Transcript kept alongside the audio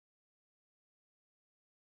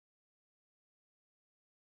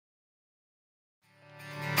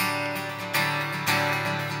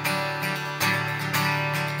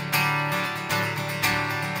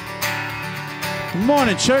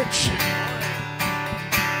Morning, church.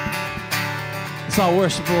 Let's all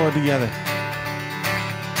worship the Lord together.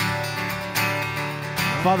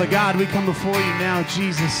 Father God, we come before you now,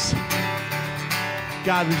 Jesus.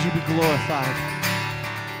 God, would you be glorified?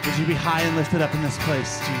 Would you be high and lifted up in this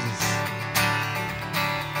place, Jesus?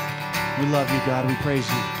 We love you, God. We praise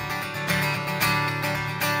you.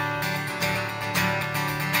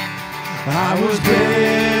 I was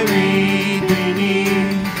buried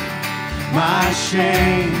beneath my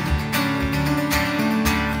shame.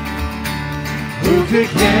 Who could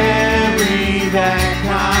carry that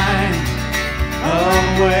kind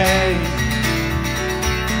of weight?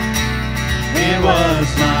 It was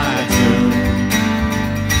my tomb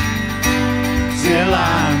till I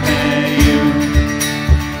met you.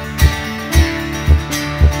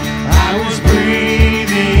 I was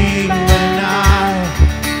breathing but not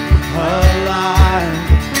alive.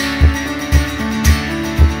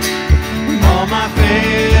 All my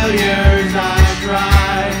failures I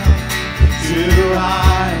tried to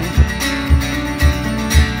hide.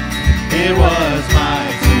 It was my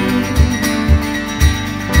tomb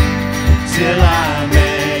till I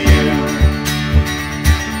met you.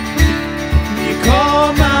 You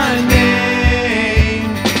called my name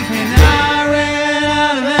and I ran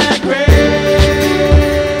out of that grave,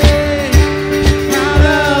 out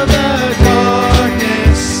of the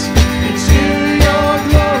darkness into your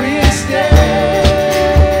glorious day.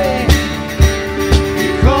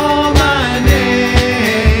 You called my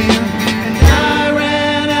name and I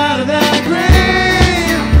ran out of that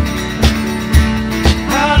grave,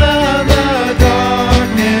 out of the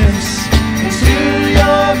darkness into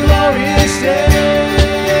your glorious day.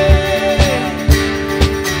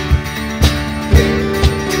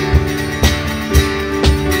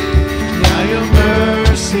 Now your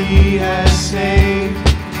mercy has saved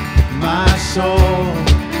my soul.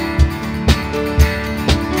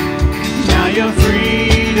 Now your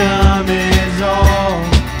freedom is all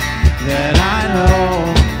that I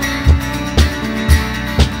know.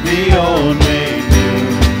 The old made new.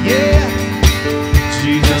 Yeah.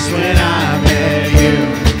 Jesus, when I met you,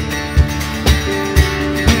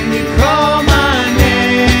 you called my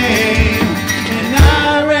name and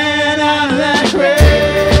I ran out of that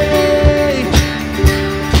grave,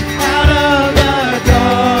 out of the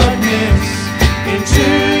darkness into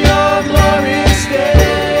your glorious day.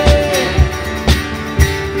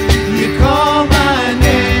 You called my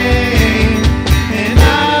name and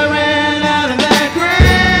I ran out of that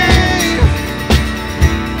grave,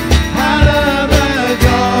 out of the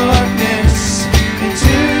darkness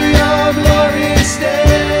into your glorious day.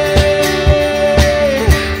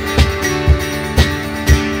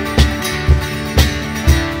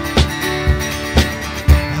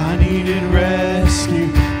 I needed rescue,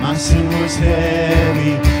 my sin was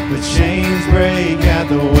heavy, but chains break at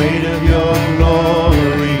the weight of your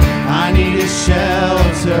glory. I needed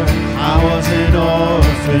shelter, I was an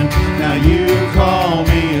orphan, now you call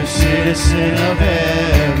me a citizen of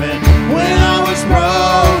heaven. When I was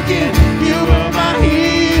broken, you were my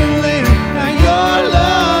healing, now your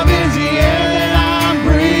love is the air that I'm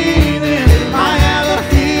breathing. I have a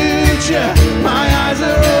future, my eyes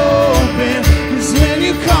are open, 'cause when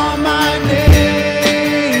you call my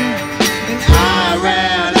name, and I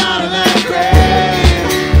ran out of that grave,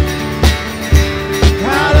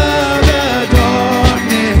 out of the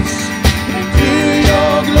darkness into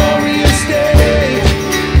your glorious day.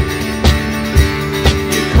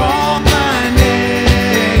 You called my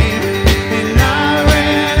name and I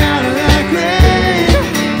ran out of that grave,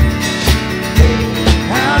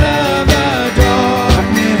 out of the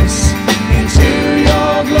darkness into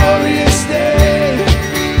your glorious day.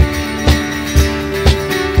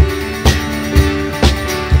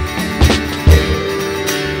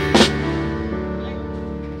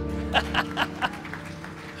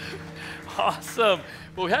 Awesome.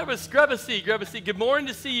 Well, we have a grab a seat. Grab a seat. Good morning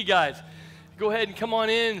to see you guys. Go ahead and come on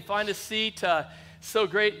in and find a seat. So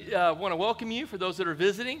great. Want to welcome you for those that are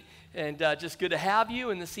visiting, and just good to have you.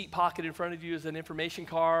 In the seat pocket in front of you is an information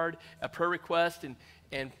card, a prayer request, and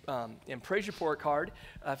praise report card.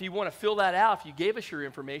 If you want to fill that out, if you gave us your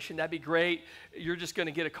information, that'd be great. You're just going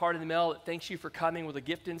to get a card in the mail that thanks you for coming with a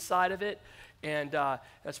gift inside of it. And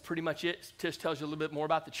that's pretty much it. Just tells you a little bit more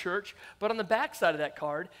about the church. But on the back side of that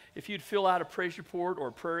card, if you'd fill out a praise report or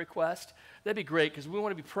a prayer request, that'd be great, because we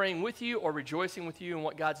want to be praying with you or rejoicing with you in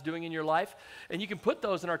what God's doing in your life. And you can put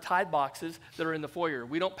those in our tithe boxes that are in the foyer.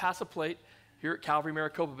 We don't pass a plate. here at Calvary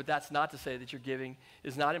Maricopa, but that's not to say that your giving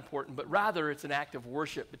is not important, but rather it's an act of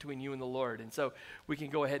worship between you and the Lord. And so we can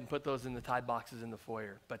go ahead and put those in the tithe boxes in the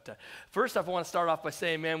foyer. But first off, I want to start off by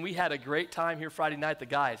saying, man, we had a great time here Friday night, the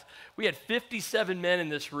guys. We had 57 men in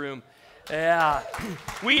this room. Yeah.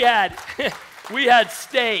 we had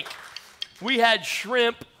steak. We had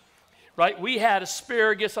shrimp, right? We had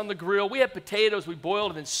asparagus on the grill. We had potatoes. We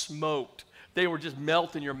boiled them and smoked. They were just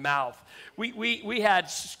melt in your mouth. We had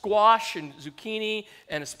squash and zucchini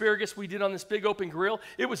and asparagus we did on this big open grill.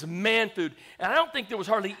 It was man food. And I don't think there was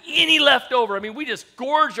hardly any left over. I mean, we just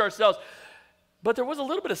gorged ourselves. But there was a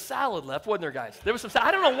little bit of salad left, wasn't there, guys? There was some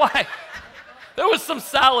I don't know why. There was some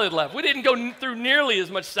salad left. We didn't go through nearly as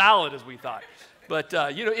much salad as we thought. But,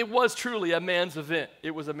 it was truly a man's event.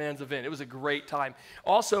 It was a man's event. It was a great time.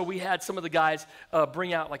 Also, we had some of the guys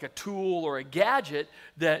bring out like a tool or a gadget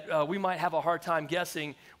that we might have a hard time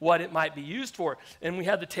guessing what it might be used for. And we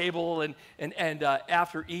had the table, and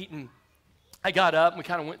after eating, I got up and we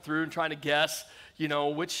kind of went through and trying to guess,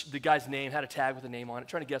 which the guy's name had a tag with a name on it,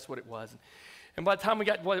 trying to guess what it was. And by the time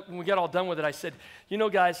when we got all done with it, I said,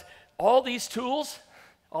 guys, all these tools,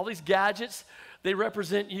 all these gadgets, they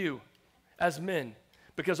represent you as men,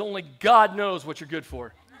 because only God knows what you're good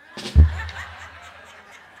for.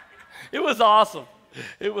 It was awesome.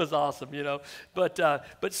 It was awesome,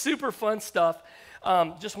 But super fun stuff.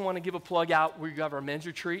 Just want to give a plug out. We got our men's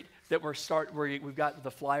retreat that we've got the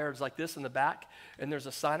flyers like this in the back, and there's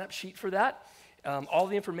a sign-up sheet for that. All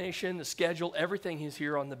the information, the schedule, everything is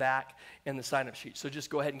here on the back and the sign-up sheet. So just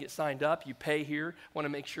go ahead and get signed up. You pay here. Want to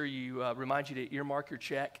make sure you remind you to earmark your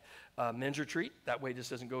check, men's retreat. That way this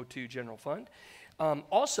doesn't go to general fund.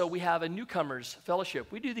 Also, we have a newcomers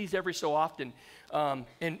fellowship. We do these every so often, and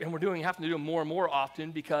we're having to do them more and more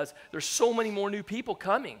often because there's so many more new people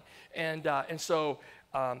coming. And so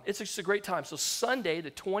it's just a great time. So Sunday the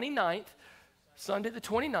 29th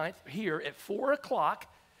here at 4 o'clock,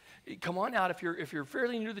 come on out. If you're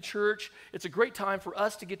fairly new to the church, it's a great time for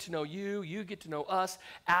us to get to know you. You get to know us.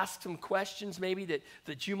 Ask some questions maybe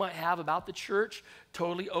that you might have about the church.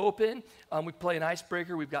 Totally open. We play an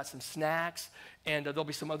icebreaker. We've got some snacks, and there'll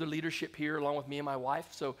be some other leadership here along with me and my wife.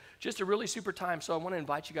 So just a really super time. So I want to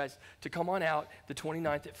invite you guys to come on out the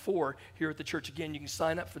 29th at 4 here at the church. Again, you can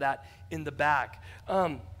sign up for that in the back.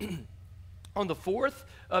 On the 4th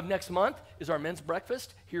of next month is our men's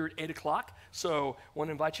breakfast here at 8 o'clock. So I want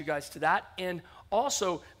to invite you guys to that. And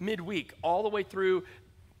also midweek, all the way through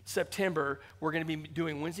September, we're going to be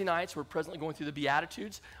doing Wednesday nights. We're presently going through the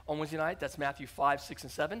Beatitudes on Wednesday night. That's Matthew 5, 6,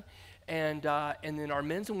 and 7. And then our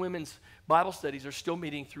men's and women's Bible studies are still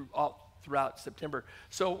meeting throughout September.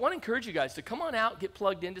 So I want to encourage you guys to come on out, get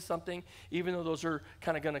plugged into something, even though those are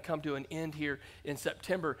kind of going to come to an end here in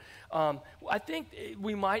September. I think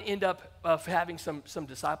we might end up having some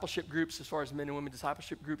discipleship groups as far as men and women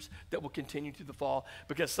discipleship groups that will continue through the fall,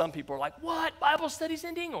 because some people are like, what, Bible study's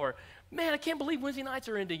ending? Or, man, I can't believe Wednesday nights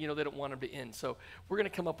are ending. They don't want them to end. So we're going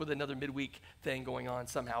to come up with another midweek thing going on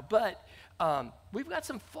somehow. But we've got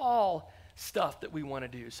some fall stuff that we want to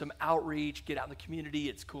do, some outreach, get out in the community.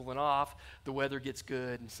 It's cooling off, the weather gets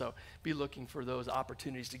good, and so be looking for those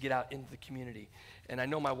opportunities to get out into the community. And I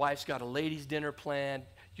know my wife's got a ladies' dinner planned.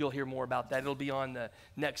 You'll hear more about that. It'll be on the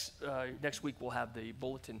next week. We'll have the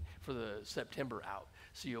bulletin for the September out,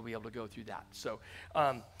 so you'll be able to go through that. So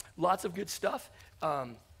lots of good stuff,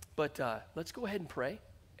 but let's go ahead and pray.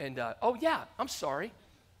 And oh yeah, I'm sorry,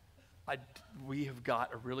 we have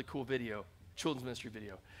got a really cool video, children's ministry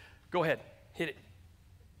video. Go ahead, hit it.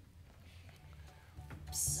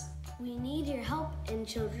 We need your help in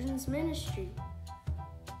children's ministry.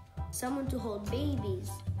 Someone to hold babies.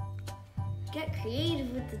 Get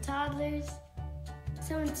creative with the toddlers.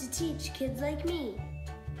 Someone to teach kids like me.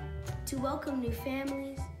 To welcome new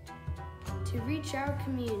families. To reach our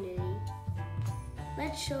community.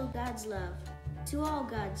 Let's show God's love to all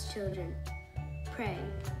God's children. Pray,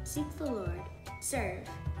 seek the Lord, serve,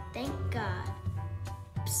 thank God.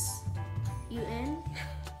 You in?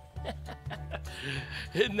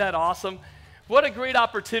 Isn't that awesome? What a great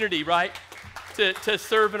opportunity, right? To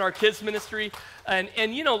serve in our kids ministry. And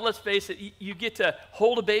let's face it, you get to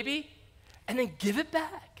hold a baby and then give it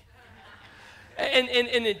back. And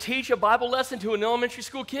then teach a Bible lesson to an elementary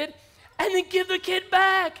school kid and then give the kid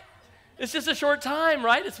back. It's just a short time,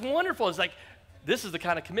 right? It's wonderful. It's like, this is the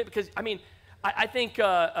kind of commitment. Because, I think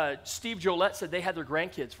Steve Jolette said they had their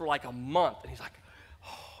grandkids for like a month. And he's like,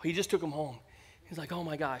 he just took them home. He's like, oh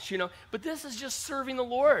my gosh, But this is just serving the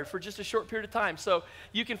Lord for just a short period of time. So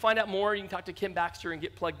you can find out more. You can talk to Kim Baxter and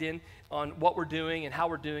get plugged in on what we're doing and how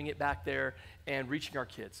we're doing it back there and reaching our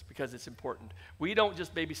kids, because it's important. We don't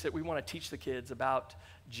just babysit. We want to teach the kids about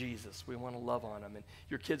Jesus. We want to love on them. And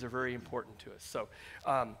your kids are very important to us. So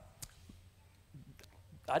I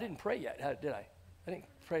didn't pray yet, did I? I didn't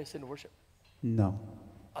pray us into worship. No.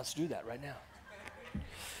 Let's do that right now.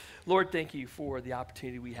 Lord, thank you for the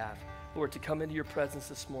opportunity we have, Lord, to come into your presence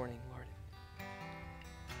this morning, Lord,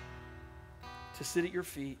 to sit at your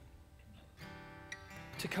feet,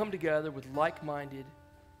 to come together with like-minded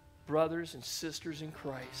brothers and sisters in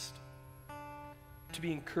Christ, to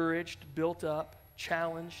be encouraged, built up,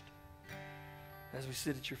 challenged as we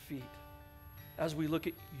sit at your feet, as we look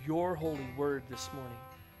at your holy word this morning.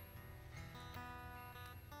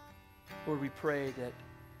 Lord, we pray that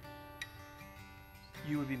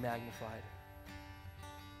you would be magnified.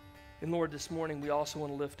 And Lord, this morning we also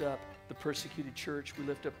want to lift up the persecuted church. We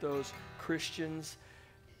lift up those Christians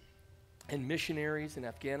and missionaries in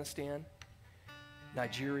Afghanistan,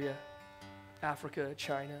 Nigeria, Africa,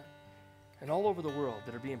 China, and all over the world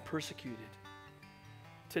that are being persecuted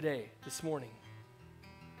today, this morning,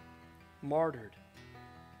 martyred,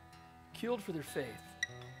 killed for their faith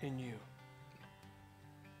in you.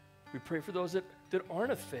 We pray for those that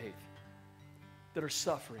aren't of faith, that are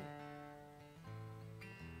suffering.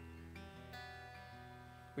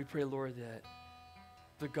 We pray, Lord, that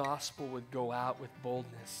the gospel would go out with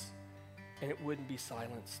boldness and it wouldn't be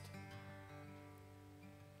silenced.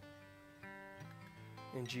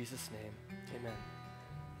 In Jesus' name, amen.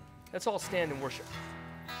 Let's all stand and worship.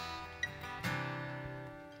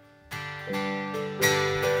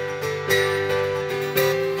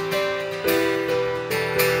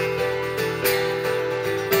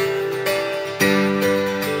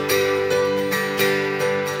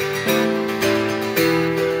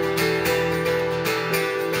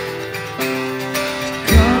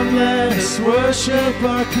 Worship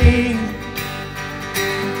our King.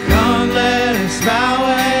 Come, let us bow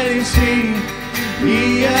at his feet.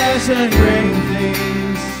 He has done great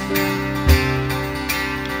things.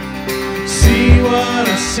 See what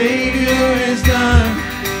our Savior has done.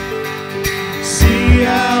 See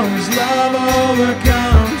how his love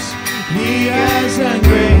overcomes. He has done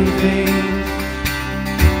great things.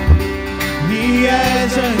 He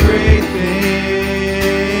has done great things.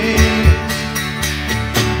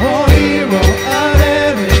 Oh, hero of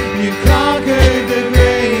heaven, you conquered the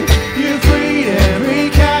grave. You freed every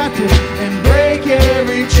captive and break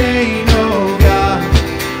every chain. Oh God,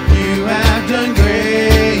 you have done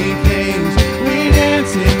great things. We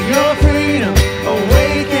dance in your freedom,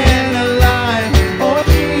 awake and alive. Oh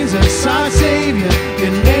Jesus, our Savior,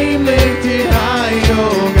 your name lifted high.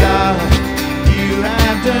 Oh God, you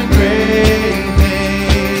have done great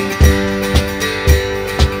things.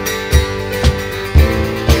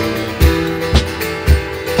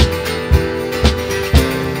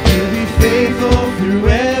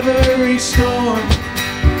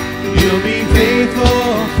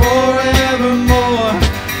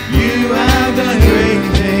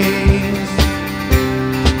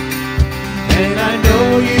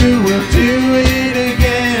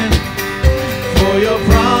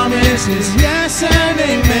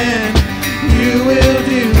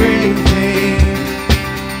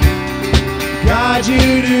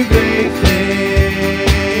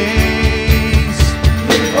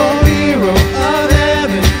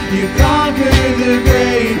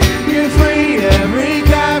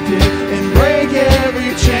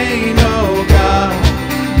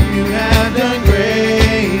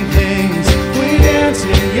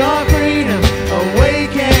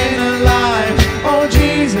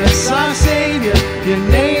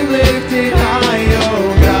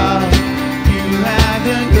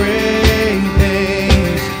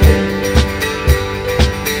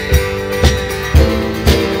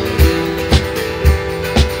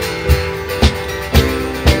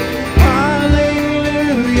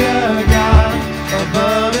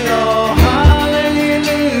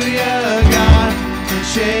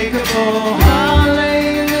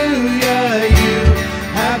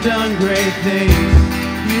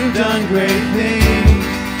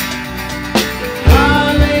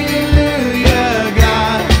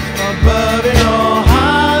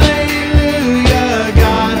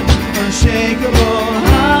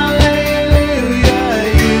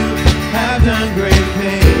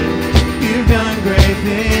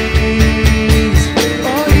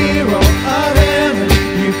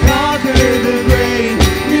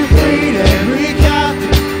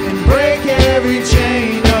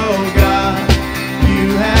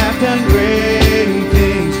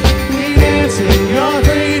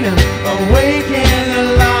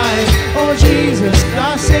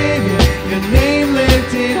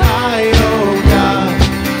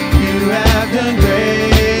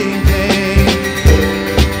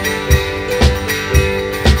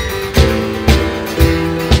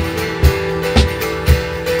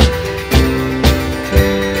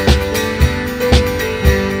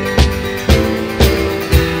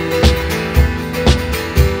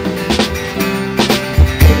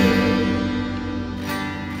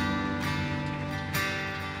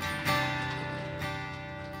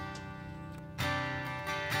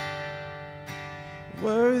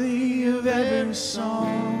 worthy of every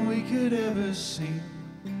song we could ever sing,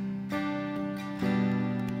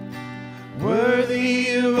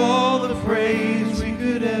 worthy of all the praise we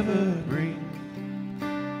could ever bring,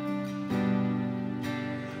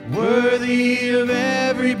 worthy of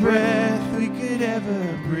every breath we could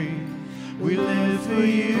ever breathe. We live for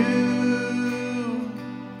you.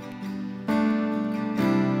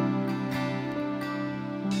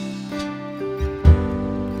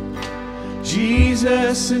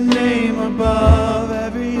 Jesus, a name above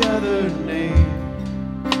every other name.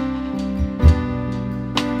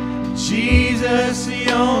 Jesus,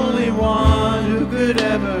 the only one who could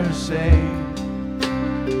ever save.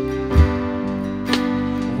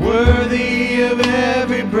 Worthy of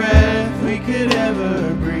every breath we could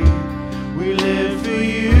ever breathe. We live for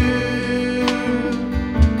you.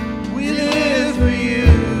 We live for you.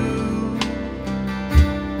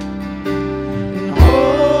 And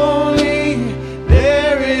holy,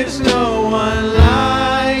 there is no one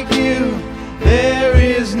like you. There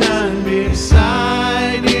is none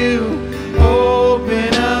beside you.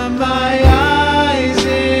 Open up my eyes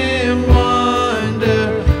in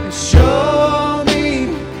wonder and show me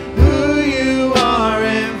who you are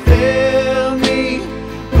and fill me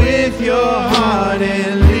with your heart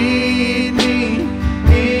and lead me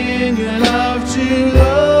in your love to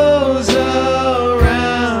those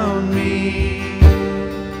around me.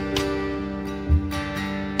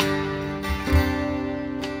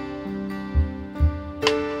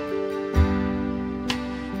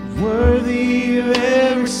 Worthy of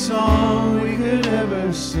every song we could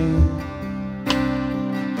ever sing,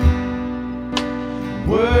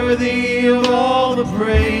 worthy of all the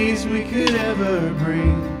praise we could ever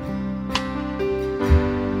bring,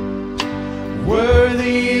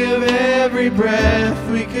 worthy of every breath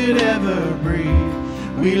we could ever breathe.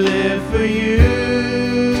 We live for you.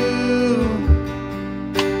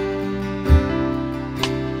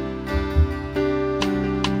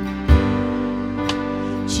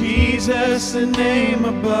 Jesus, the name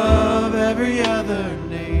above every other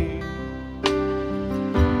name.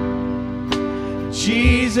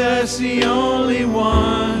 Jesus, the only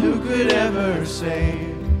one who could ever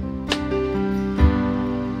save.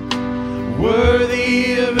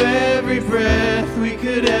 Worthy of every breath we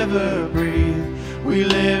could ever breathe. We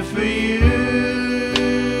live for you.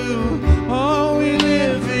 Oh, we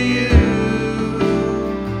live for you.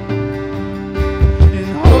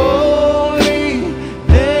 And holy,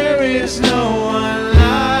 there is no one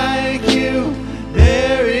like you.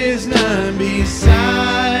 There is none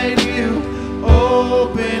beside you.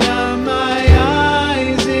 Open up my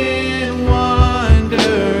eyes in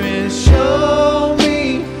wonder and show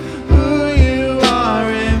me who you are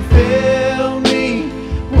and fill me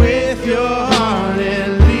with your heart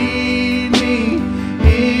and lead me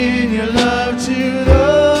in your love to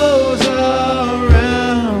those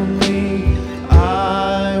around me.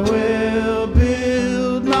 I will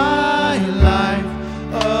build my life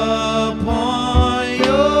upon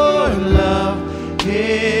your love.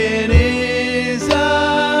 It is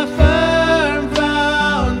a firm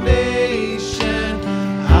foundation.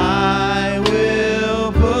 I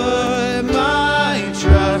will put my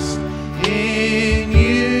trust in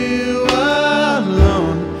you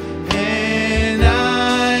alone, and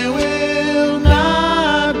I will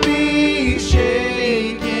not be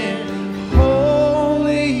shaken.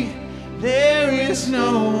 Holy, there is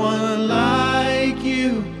no one like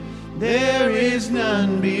you. There is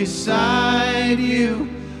none beside you.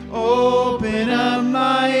 Open up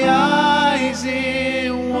my eyes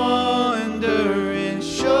in wonder and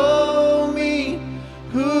show me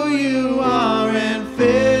who you are and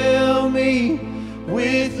fill me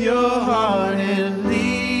with your heart and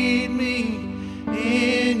lead me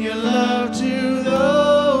in your love to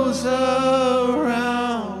those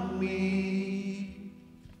around me.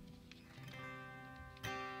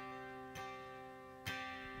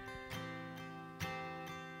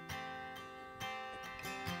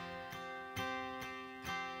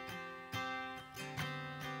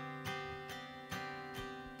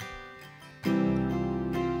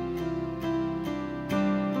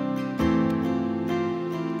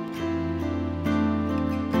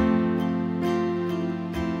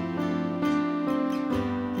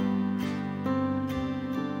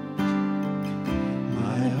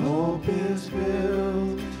 My hope is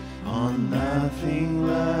built on nothing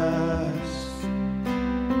less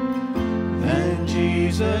than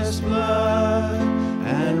Jesus' blood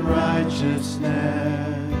and righteousness.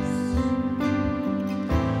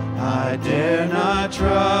 I dare not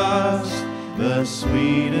trust the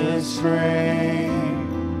sweetest frame,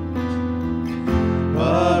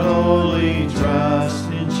 but only trust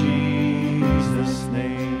in Jesus' name.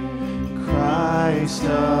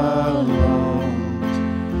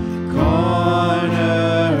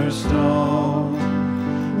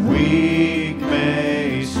 weak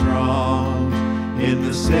made strong in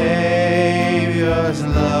the Savior's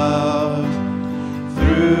love.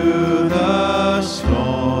 Through the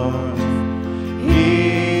storm,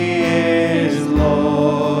 He is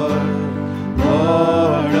Lord,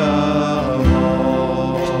 Lord of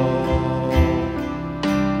all.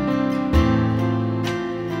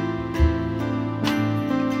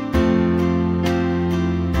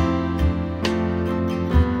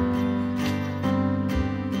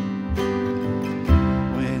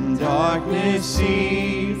 When darkness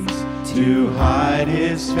seems to hide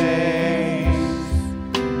His face,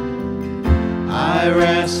 I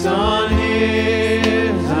rest on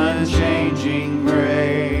His unchanging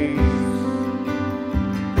grace.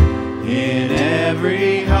 In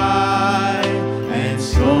every high and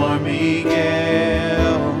stormy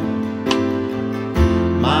gale,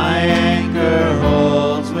 my anchor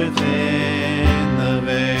holds within the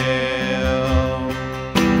veil.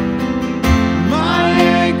 My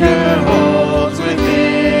anchor holds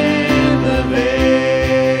within the veil.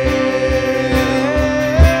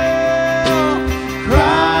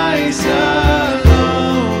 Christ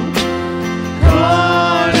alone,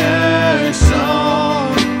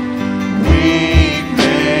 cornerstone, weak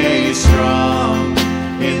made strong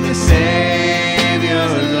in the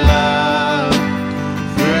Savior's love.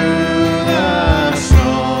 Through the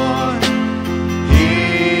storm, He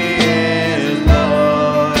is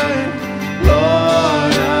Lord,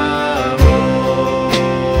 Lord of all.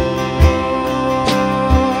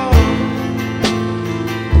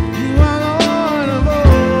 You are Lord of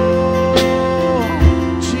all,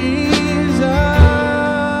 Jesus.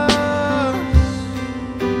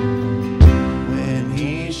 When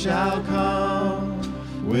He shall come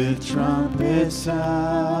with trumpet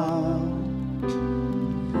sound,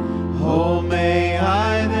 oh, may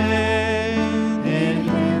I then in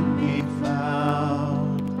Him be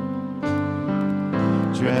found,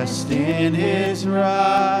 dressed in His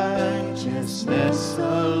righteousness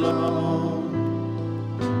alone,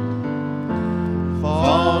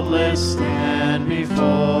 faultless stand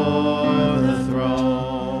before the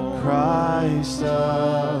throne. Christ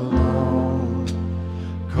alone,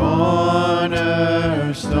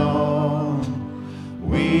 cornerstone,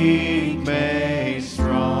 weak made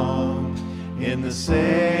strong in the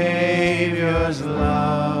Savior's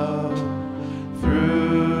love.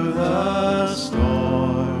 Through the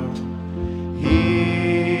storm,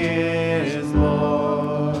 He is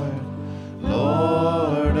Lord,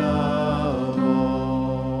 Lord of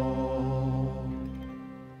all.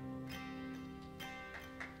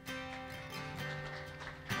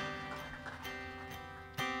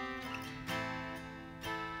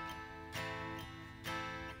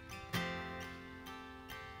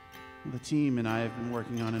 The team and I have been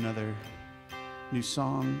working on another new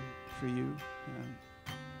song for you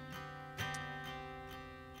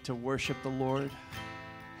to worship the Lord.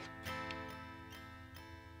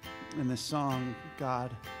 In this song,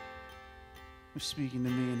 God was speaking to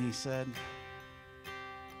me and He said,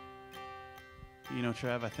 you know,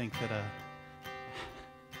 Trev, I think that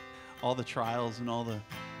all the trials and all the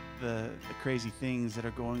crazy things that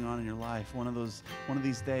are going on in your life, one of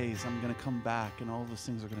these days I'm going to come back and all those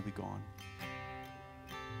things are going to be gone.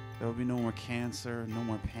 There will be no more cancer, no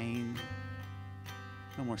more pain,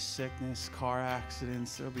 no more sickness, car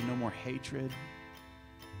accidents. There will be no more hatred.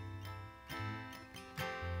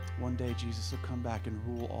 One day Jesus will come back and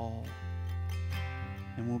rule all,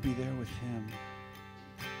 and we'll be there with Him.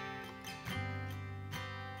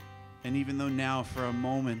 And even though now for a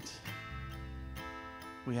moment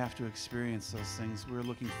we have to experience those things, we're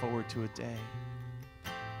looking forward to a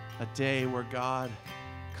day where God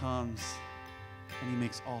comes and He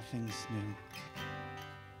makes all things new.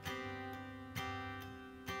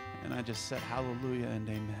 And I just said hallelujah and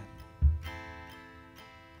amen.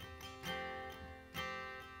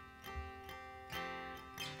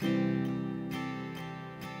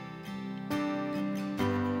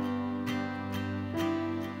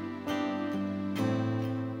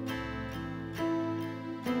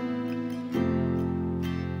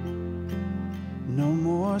 No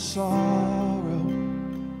more sorrow,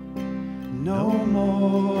 no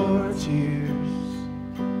more tears,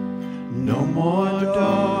 no more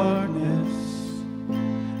darkness,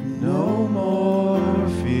 no more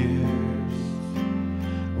fears.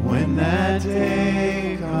 When that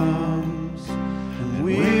day comes and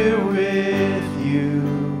we're with you,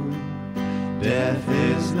 death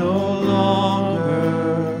is no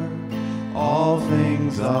longer, all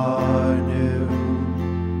things are new.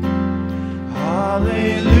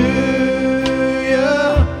 Hallelujah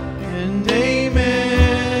and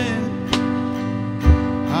amen.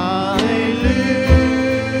 Hallelujah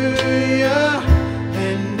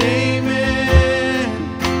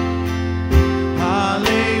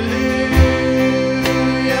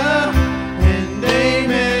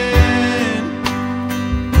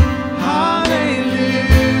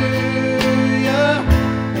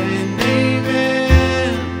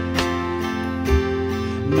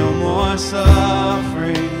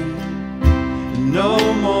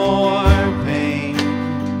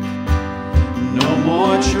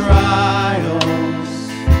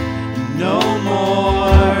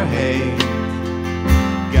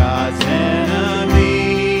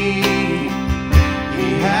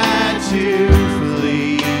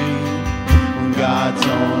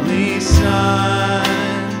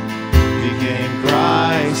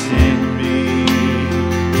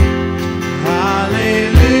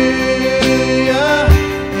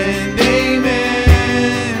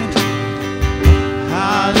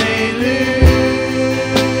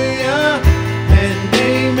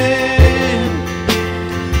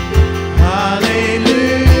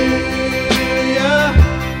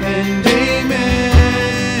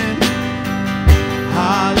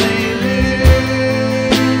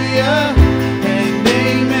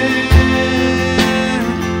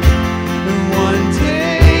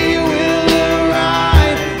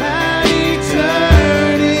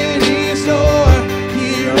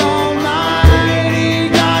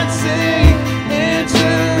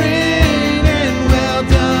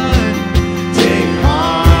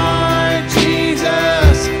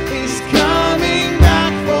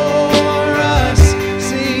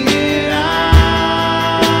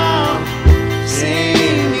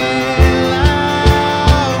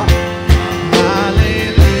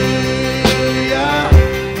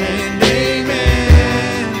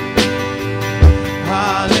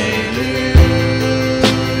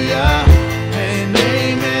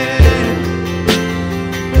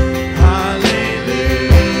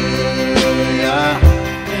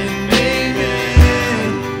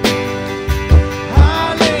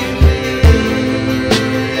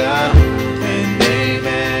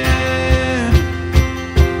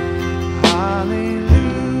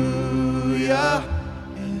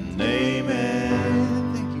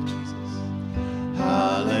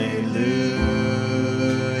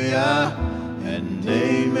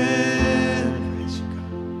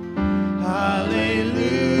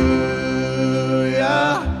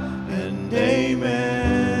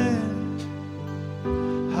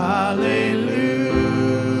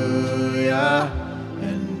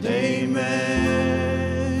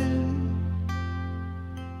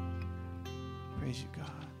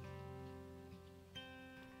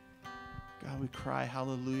God, we cry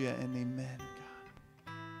hallelujah and amen,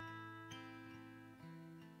 God.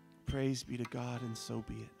 Praise be to God, and so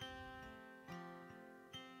be it.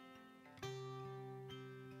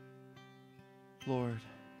 Lord,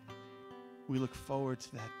 we look forward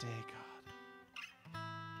to that day, God.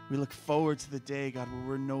 We look forward to the day, God, where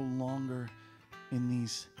we're no longer in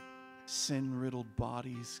these sin-riddled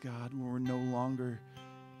bodies, God, where we're no longer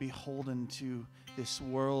beholden to this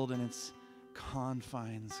world and its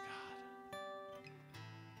confines, God.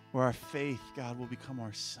 Where our faith, God, will become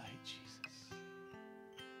our sight, Jesus.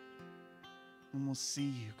 And we'll see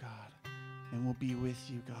you, God, and we'll be with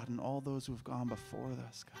you, God, and all those who have gone before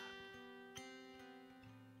us, God.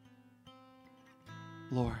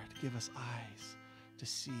 Lord, give us eyes to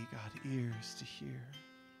see, God, ears to hear,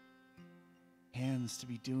 hands to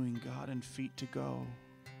be doing, God, and feet to go.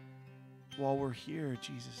 While we're here,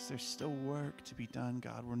 Jesus, there's still work to be done,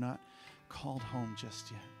 God. We're not called home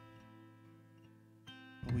just yet.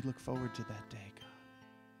 But we look forward to that day,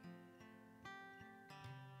 God.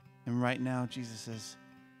 And right now, Jesus, as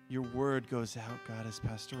your word goes out, God, as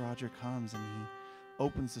Pastor Roger comes and he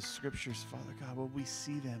opens the scriptures, Father God, will we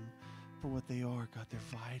see them for what they are, God. They're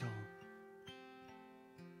vital.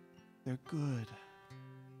 They're good.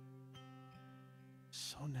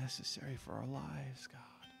 So necessary for our lives, God.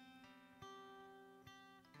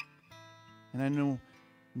 And I know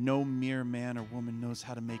no mere man or woman knows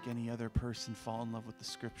how to make any other person fall in love with the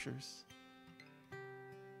scriptures.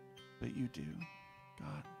 But you do,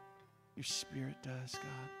 God. Your Spirit does,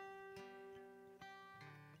 God.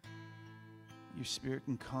 Your Spirit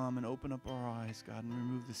can come and open up our eyes, God, and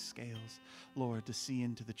remove the scales, Lord, to see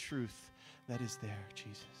into the truth that is there,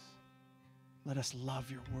 Jesus. Let us love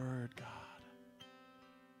your word, God.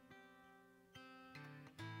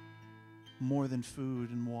 More than food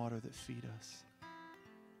and water that feed us.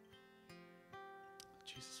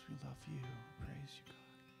 Jesus, we love you. Praise you,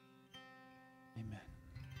 God. Amen.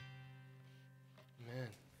 Amen.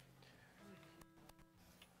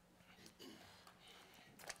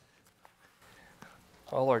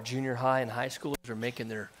 All our junior high and high schoolers are making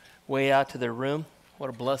their way out to their room. What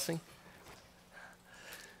a blessing.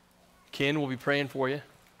 Ken will be praying for you.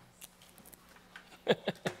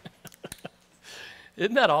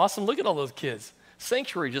 Isn't that awesome? Look at all those kids.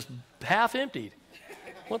 Sanctuary just half emptied.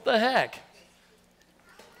 What the heck?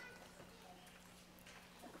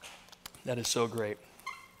 That is so great.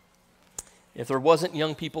 If there wasn't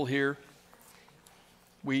young people here,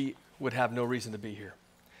 we would have no reason to be here,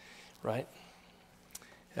 right?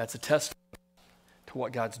 That's a testament to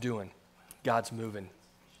what God's doing. God's moving.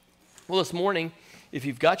 Well, this morning, if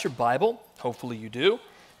you've got your Bible, hopefully you do,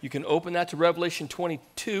 you can open that to Revelation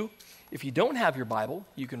 22. If you don't have your Bible,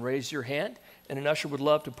 you can raise your hand, and an usher would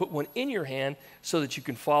love to put one in your hand so that you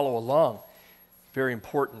can follow along. Very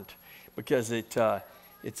important, because it's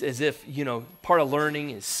as if, part of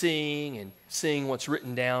learning is seeing and seeing what's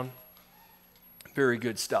written down. Very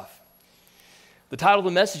good stuff. The title of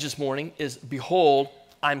the message this morning is, Behold,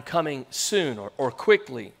 I'm coming soon, or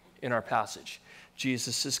quickly in our passage.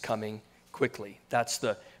 Jesus is coming quickly. That's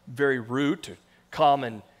the very root, or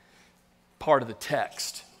common part of the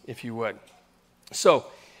text, if you would. So,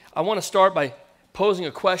 I want to start by posing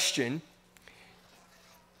a question.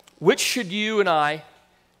 Which should you and I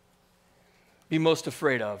be most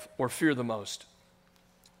afraid of or fear the most?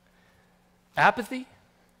 Apathy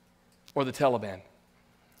or the Taliban?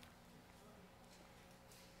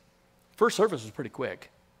 First service was pretty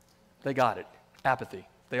quick. They got it. Apathy.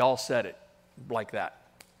 They all said it like that.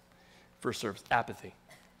 First service, apathy.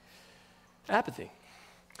 Apathy.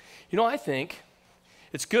 I think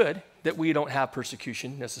it's good that we don't have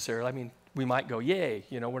persecution necessarily. I mean, we might go, yay,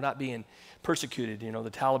 we're not being persecuted.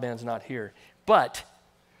 The Taliban's not here. But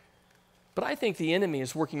I think the enemy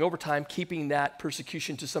is working overtime, keeping that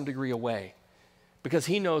persecution to some degree away, because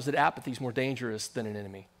he knows that apathy is more dangerous than an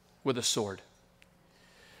enemy with a sword.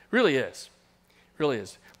 Really is. Really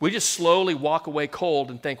is. We just slowly walk away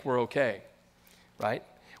cold and think we're okay, right?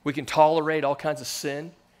 We can tolerate all kinds of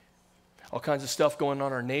sin, all kinds of stuff going on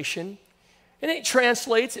in our nation, and it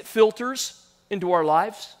translates, it filters into our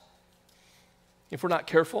lives if we're not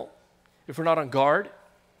careful, if we're not on guard.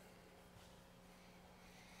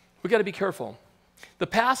 We've got to be careful. The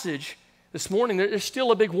passage this morning, there's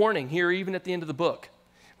still a big warning here, even at the end of the book.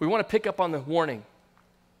 We want to pick up on the warning.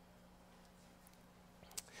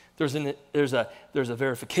 There's a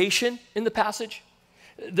verification in the passage,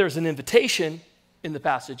 there's an invitation in the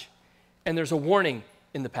passage, and there's a warning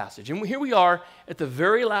in the passage. And here we are at the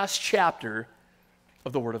very last chapter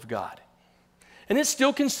of the Word of God. And it's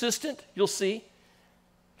still consistent, you'll see,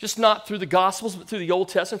 just not through the Gospels, but through the Old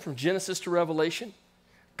Testament, from Genesis to Revelation.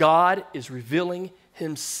 God is revealing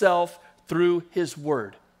himself through his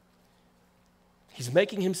word. He's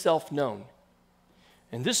making himself known.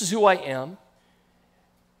 And this is who I am.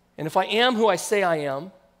 And if I am who I say I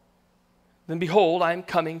am, then behold, I am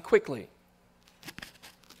coming quickly.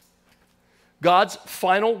 God's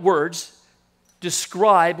final words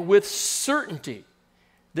describe with certainty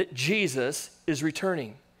that Jesus is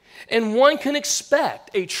returning. And one can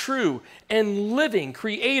expect a true and living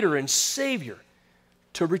Creator and Savior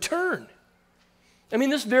to return. I mean,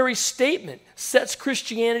 this very statement sets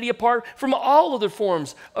Christianity apart from all other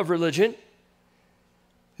forms of religion.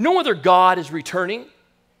 No other God is returning.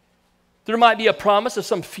 There might be a promise of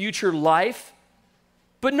some future life,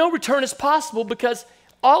 but no return is possible because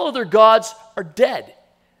all other gods are dead.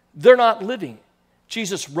 They're not living.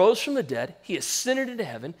 Jesus rose from the dead. He ascended into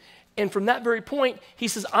heaven. And from that very point, he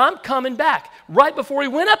says, I'm coming back. Right before he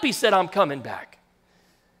went up, he said, I'm coming back.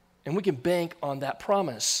 And we can bank on that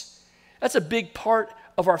promise. That's a big part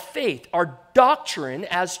of our faith, our doctrine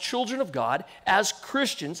as children of God, as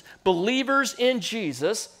Christians, believers in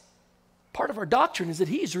Jesus. Part of our doctrine is that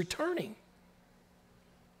he is returning.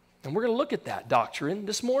 And we're going to look at that doctrine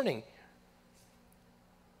this morning.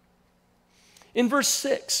 In verse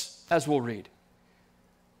 6, as we'll read,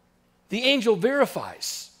 the angel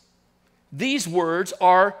verifies these words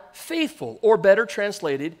are faithful, or better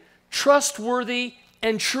translated, trustworthy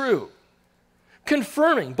and true,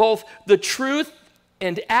 confirming both the truth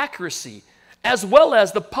and accuracy, as well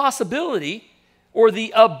as the possibility or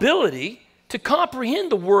the ability to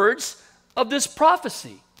comprehend the words of this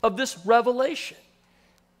prophecy, of this revelation.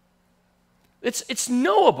 It's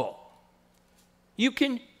knowable. You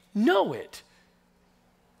can know it.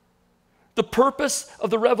 The purpose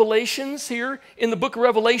of the revelations here in the book of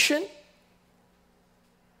Revelation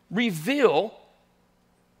reveal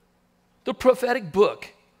the prophetic book.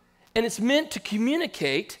 And it's meant to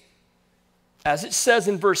communicate, as it says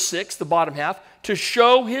in verse 6, the bottom half, to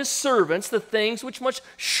show his servants the things which must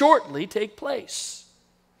shortly take place.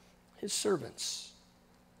 His servants.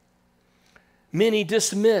 Many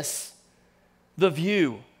dismiss the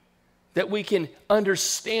view that we can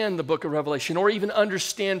understand the book of Revelation or even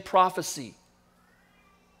understand prophecy.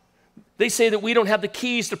 They say that we don't have the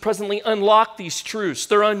keys to presently unlock these truths.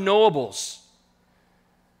 They're unknowables.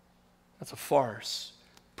 That's a farce.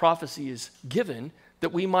 Prophecy is given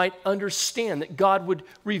that we might understand, that God would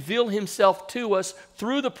reveal himself to us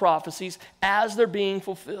through the prophecies as they're being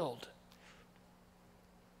fulfilled.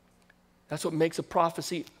 That's what makes a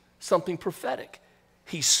prophecy something prophetic.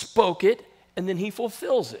 He spoke it, and then he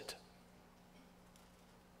fulfills it.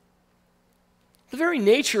 The very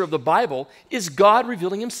nature of the Bible is God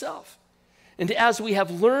revealing himself. And as we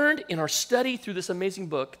have learned in our study through this amazing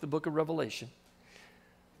book, the book of Revelation,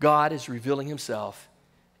 God is revealing himself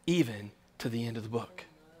even to the end of the book.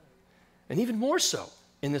 And even more so,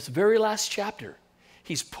 in this very last chapter,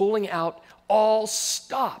 he's pulling out all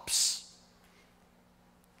stops.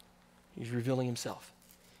 He's revealing himself.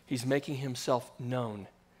 He's making himself known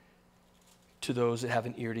to those that have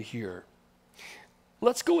an ear to hear.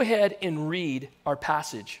 Let's go ahead and read our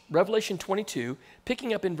passage, Revelation 22,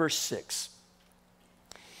 picking up in verse 6.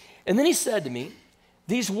 And then he said to me,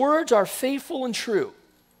 these words are faithful and true.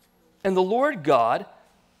 And the Lord God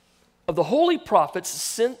of the holy prophets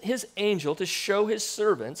sent his angel to show his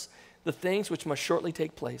servants the things which must shortly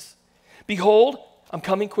take place. Behold, I'm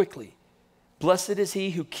coming quickly. Blessed is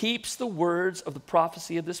he who keeps the words of the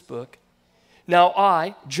prophecy of this book. Now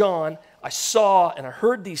I, John, I saw and I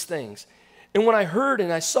heard these things. And when I heard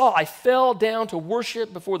and I saw, I fell down to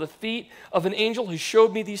worship before the feet of an angel who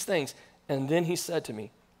showed me these things. And then he said to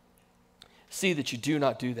me, see that you do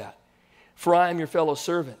not do that. For I am your fellow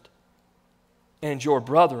servant and your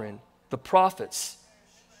brethren, the prophets,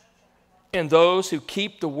 and those who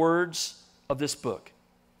keep the words of this book.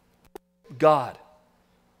 God,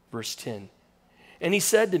 verse 10. And he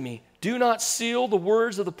said to me, do not seal the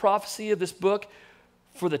words of the prophecy of this book,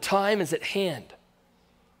 for the time is at hand.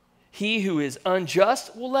 He who is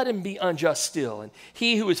unjust, well, let him be unjust still. And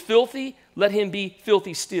he who is filthy, let him be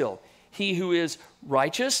filthy still. He who is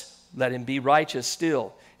righteous, let him be righteous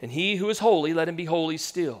still. And he who is holy, let him be holy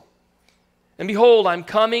still. And behold, I'm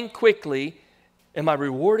coming quickly, and my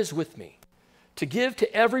reward is with me, to give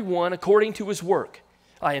to everyone according to his work.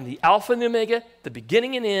 I am the Alpha and the Omega, the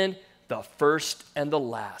beginning and end, the first and the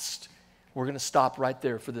last. We're going to stop right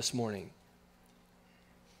there for this morning.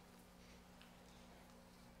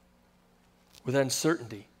 With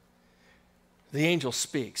uncertainty, the angel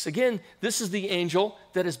speaks. Again, this is the angel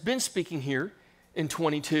that has been speaking here in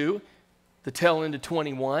 22, the tail end of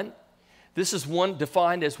 21. This is one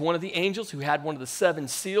defined as one of the angels who had one of the 7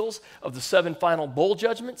 seals of the 7 final bowl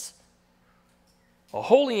judgments. A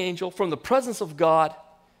holy angel from the presence of God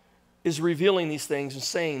is revealing these things and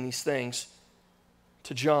saying these things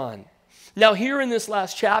to John. Now here in this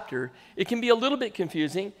last chapter, it can be a little bit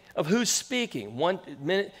confusing of who's speaking. One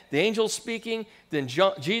minute, the angel's speaking, then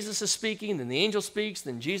Jesus is speaking, then the angel speaks,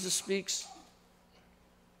 then Jesus speaks.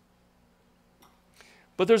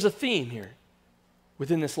 But there's a theme here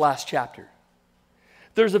within this last chapter.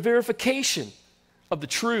 There's a verification of the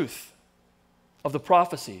truth of the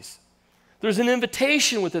prophecies. There's an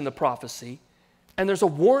invitation within the prophecy, and there's a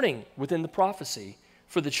warning within the prophecy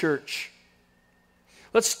for the church.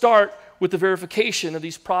 Let's start with the verification of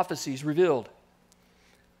these prophecies revealed.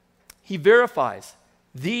 He verifies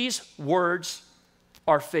these words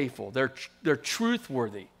are faithful. They're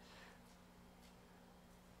truthworthy.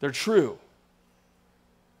 They're true.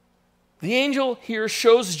 The angel here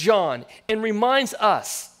shows John and reminds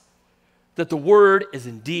us that the word is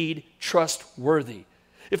indeed trustworthy.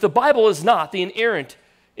 If the Bible is not the inerrant,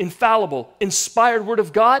 infallible, inspired word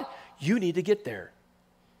of God, you need to get there.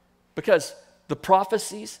 Because the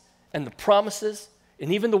prophecies and the promises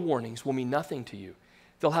and even the warnings will mean nothing to you.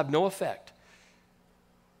 They'll have no effect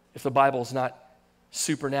if the Bible is not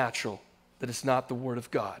supernatural, that it's not the word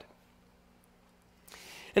of God.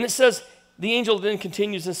 And it says, the angel then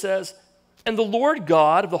continues and says, and the Lord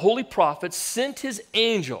God of the holy prophets sent his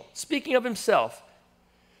angel, speaking of himself,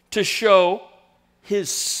 to show his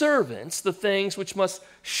servants the things which must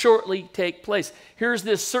shortly take place. Here's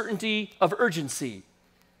this certainty of urgency,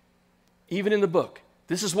 even in the book.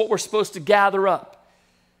 This is what we're supposed to gather up.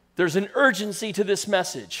 There's an urgency to this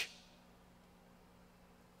message.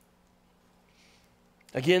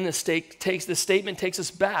 Again, this statement takes us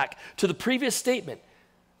back to the previous statement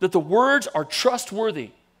that the words are trustworthy.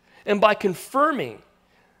 And by confirming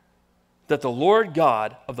that the Lord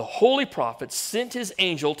God of the holy prophets sent his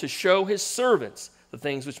angel to show his servants the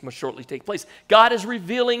things which must shortly take place, God is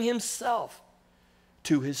revealing himself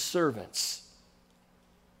to his servants.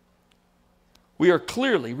 We are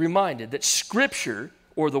clearly reminded that Scripture,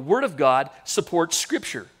 or the Word of God, supports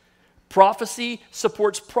Scripture. Prophecy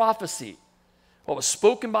supports prophecy. What was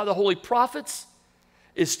spoken by the holy prophets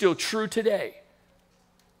is still true today.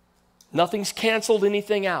 Nothing's canceled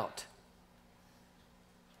anything out.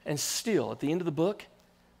 And still, at the end of the book,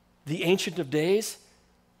 the Ancient of Days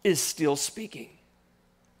is still speaking.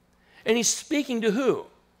 And he's speaking to who?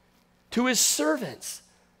 To his servants.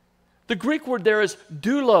 The Greek word there is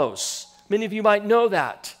doulos. Many of you might know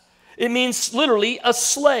that. It means literally a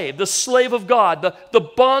slave, the slave of God, the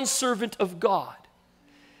bondservant of God.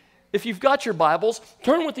 If you've got your Bibles,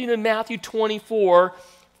 turn with me to Matthew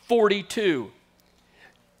 24:42.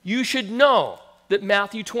 You should know that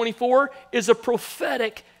Matthew 24 is a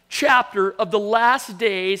prophetic chapter of the last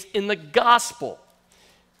days in the gospel.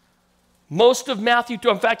 Most of Matthew,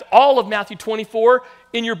 in fact, all of Matthew 24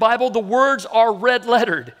 in your Bible, the words are red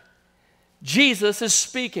lettered. Jesus is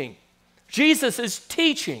speaking. Jesus is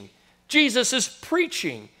teaching. Jesus is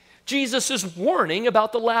preaching. Jesus is warning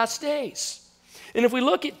about the last days. And if we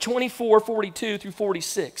look at 24:42 through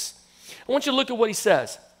 46, I want you to look at what he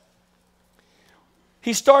says.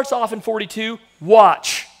 He starts off in 42,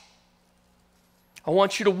 watch. I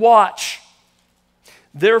want you to watch.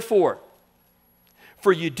 Therefore,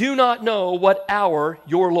 for you do not know what hour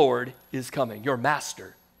your Lord is coming, your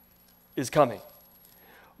master is coming.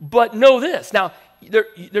 But know this. Now,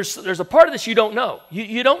 there's a part of this you don't know.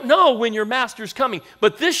 You don't know when your master's coming,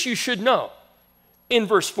 but this you should know in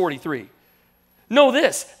verse 43. Know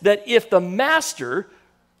this, that if the master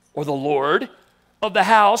or the Lord of the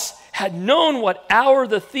house had known what hour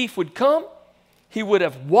the thief would come, he would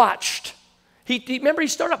have watched. Remember, he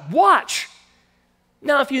started up, watch.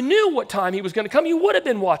 Now, if you knew what time he was going to come, you would have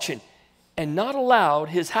been watching and not allowed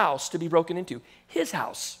his house to be broken into. His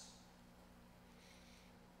house.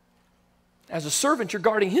 As a servant, you're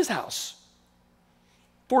guarding his house.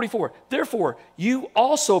 44, therefore, you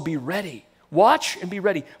also be ready. Watch and be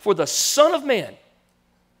ready, for the Son of Man.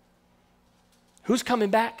 Who's coming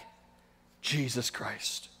back? Jesus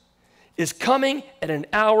Christ is coming at an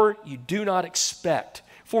hour you do not expect.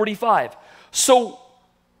 45. So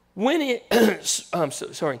when it,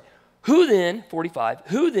 who then, 45,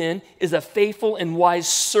 who then is a faithful and wise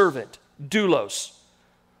servant, doulos,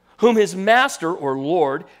 whom his master or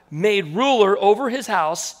Lord made ruler over his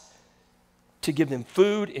house to give them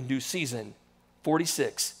food in due season?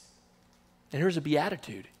 46. And here's a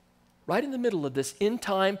beatitude. Right in the middle of this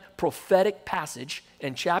end-time prophetic passage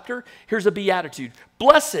and chapter, here's a beatitude.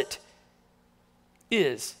 Blessed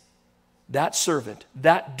is that servant,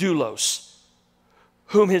 that doulos,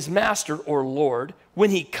 whom his master or Lord, when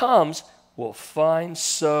he comes, will find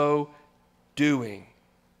so doing.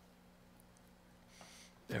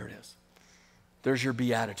 There it is. There's your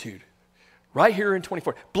beatitude. Right here in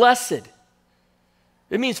 24. Blessed.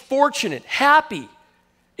 It means fortunate, happy,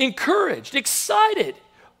 encouraged, excited,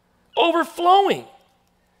 overflowing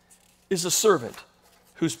is a servant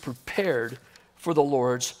who's prepared for the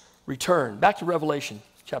Lord's return. Back to Revelation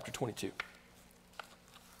chapter 22.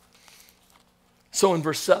 So in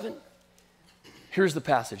verse 7, here's the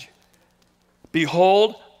passage.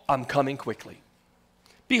 Behold, I'm coming quickly.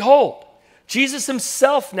 Behold, Jesus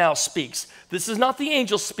himself now speaks. This is not the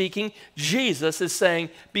angel speaking. Jesus is saying,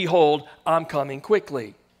 behold, I'm coming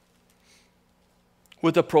quickly.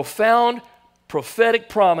 With a profound prophetic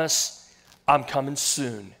promise, I'm coming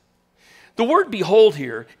soon. The word behold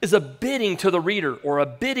here is a bidding to the reader or a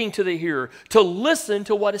bidding to the hearer to listen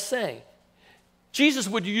to what is saying. Jesus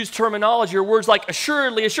would use terminology or words like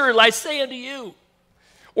assuredly, assuredly, I say unto you.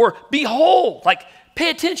 Or behold, like pay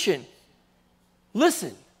attention,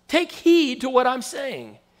 listen, take heed to what I'm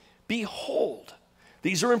saying. Behold,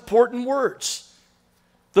 these are important words.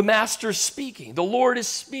 The Master's speaking, the Lord is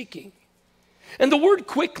speaking. And the word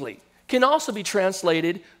quickly can also be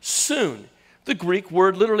translated soon. The Greek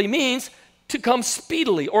word literally means to come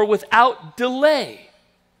speedily or without delay.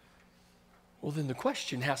 Well, then the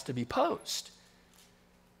question has to be posed.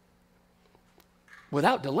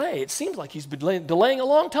 Without delay, it seems like he's been delaying a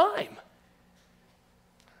long time.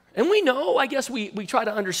 And we know, I guess we try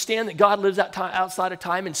to understand that God lives outside of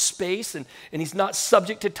time and space, and he's not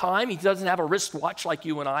subject to time. He doesn't have a wristwatch like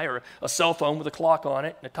you and I, or a cell phone with a clock on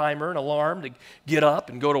it, and a timer, an alarm to get up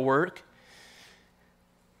and go to work.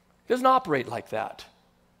 He doesn't operate like that.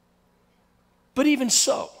 But even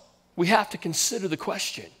so, we have to consider the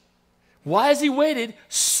question, why has he waited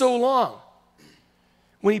so long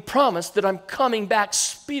when he promised that I'm coming back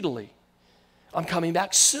speedily? I'm coming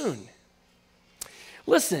back soon.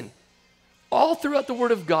 Listen, all throughout the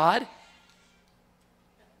Word of God,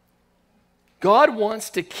 God wants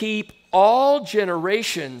to keep all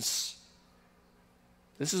generations,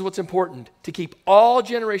 this is what's important, to keep all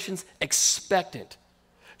generations expectant.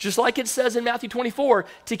 Just like it says in Matthew 24,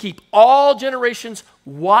 to keep all generations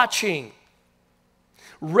watching,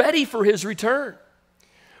 ready for his return.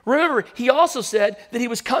 Remember, he also said that he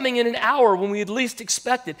was coming in an hour when we had least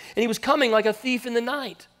expected, and he was coming like a thief in the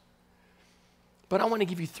night. But I want to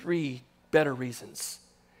give you 3 better reasons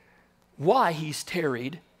why he's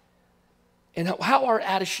tarried and how our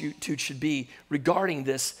attitude should be regarding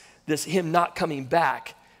this him not coming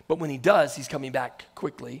back. But when he does, he's coming back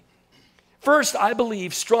quickly. First, I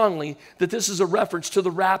believe strongly that this is a reference to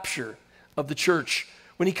the rapture of the church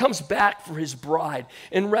when he comes back for his bride.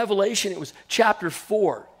 In Revelation, it was chapter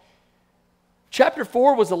 4. Chapter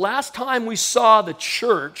 4 was the last time we saw the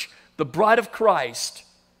church, the bride of Christ,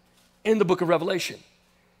 in the book of Revelation.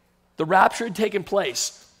 The rapture had taken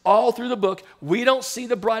place all through the book. We don't see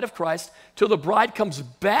the bride of Christ till the bride comes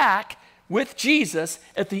back with Jesus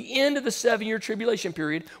at the end of the 7-year tribulation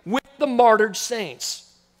period with the martyred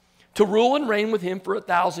saints to rule and reign with him for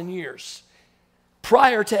 1,000 years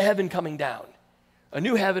prior to heaven coming down. A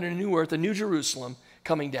new heaven and a new earth, a new Jerusalem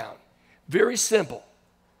coming down. Very simple.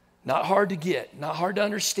 Not hard to get, not hard to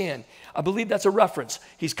understand. I believe that's a reference.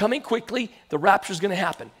 He's coming quickly. The rapture is going to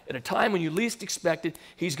happen. At a time when you least expect it,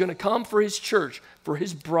 he's going to come for his church, for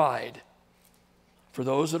his bride, for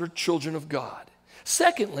those that are children of God.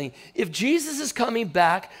 Secondly, if Jesus is coming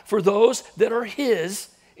back for those that are his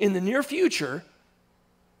in the near future,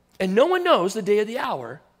 and no one knows the day or the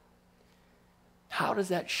hour, how does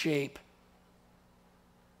that shape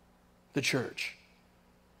the church?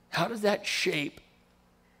 How does that shape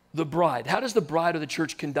the bride? How does the bride of the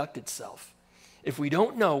church conduct itself if we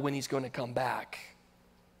don't know when he's going to come back?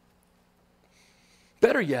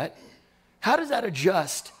 Better yet, how does that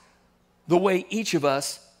adjust the way each of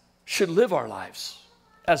us should live our lives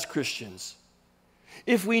as Christians?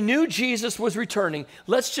 If we knew Jesus was returning,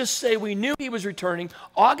 let's just say we knew he was returning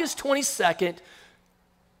August 22nd,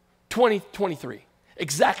 2023,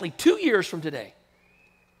 exactly 2 years from today.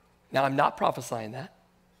 Now, I'm not prophesying that.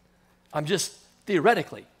 I'm just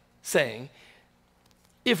theoretically saying,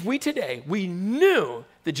 if we knew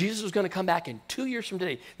that Jesus was going to come back in 2 years from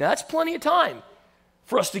today, now that's plenty of time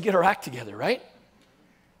for us to get our act together, right?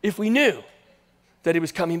 If we knew that he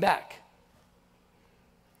was coming back.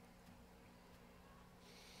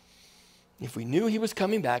 If we knew he was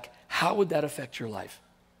coming back, how would that affect your life?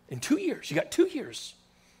 In 2 years, you got 2 years.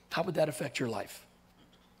 How would that affect your life?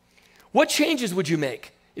 What changes would you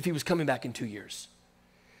make if he was coming back in 2 years?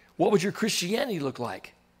 What would your Christianity look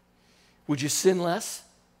like? Would you sin less?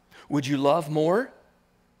 Would you love more?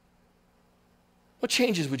 What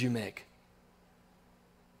changes would you make?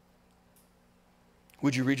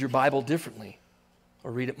 Would you read your Bible differently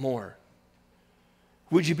or read it more?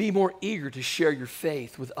 Would you be more eager to share your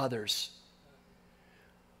faith with others?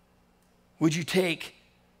 Would you take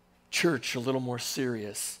church a little more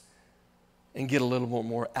serious and get a little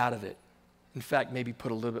more out of it? In fact, maybe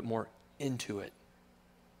put a little bit more into it.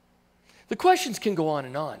 The questions can go on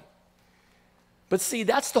and on. But see,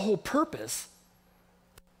 that's the whole purpose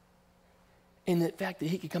in the fact that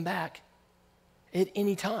he could come back at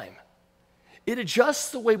any time. It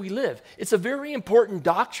adjusts the way we live. It's a very important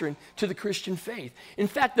doctrine to the Christian faith. In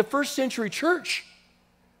fact, the first century church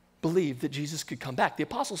believed that Jesus could come back. The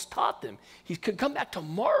apostles taught them he could come back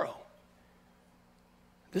tomorrow.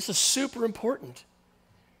 This is super important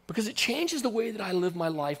because it changes the way that I live my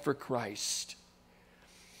life for Christ.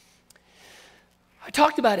 I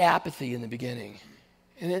talked about apathy in the beginning,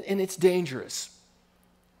 and it's dangerous.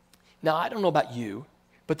 Now, I don't know about you,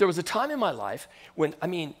 but there was a time in my life when,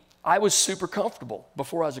 I was super comfortable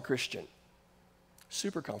before I was a Christian.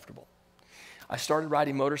 Super comfortable. I started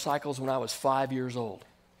riding motorcycles when I was 5 years old.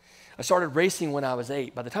 I started racing when I was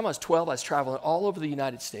 8. By the time I was 12, I was traveling all over the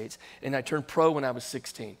United States, and I turned pro when I was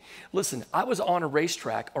 16. Listen, I was on a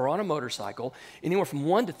racetrack or on a motorcycle anywhere from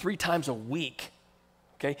 1 to 3 times a week.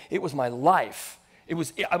 Okay? It was my life.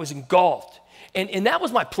 I was engulfed. And that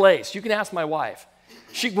was my place. You can ask my wife.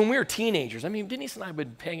 When we were teenagers, Denise and I have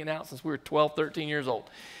been hanging out since we were 12, 13 years old.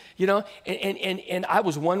 And I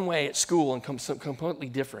was one way at school and completely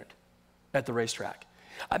different at the racetrack.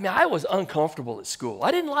 I was uncomfortable at school.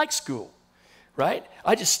 I didn't like school, right?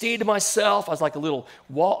 I just stayed to myself. I was like a little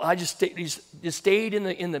wall. I just stayed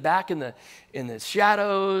in the back in the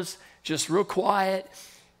shadows, just real quiet.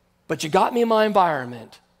 But you got me in my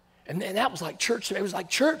environment. And that was like church. It was like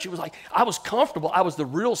church. It was like I was comfortable. I was the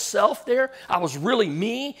real self there. I was really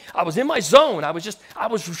me. I was in my zone. I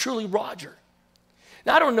was truly Roger.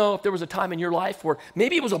 Now, I don't know if there was a time in your life where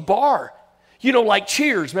maybe it was a bar, like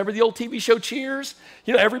Cheers. Remember the old TV show Cheers?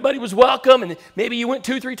 Everybody was welcome, and maybe you went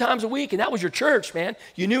 2-3 times a week, and that was your church, man.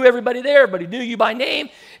 You knew everybody there, everybody knew you by name,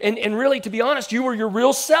 and really, to be honest, you were your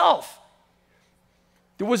real self.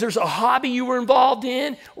 Was there a hobby you were involved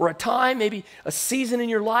in, or a time, maybe a season in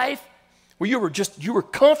your life, where you were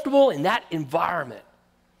comfortable in that environment?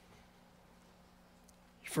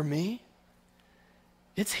 For me,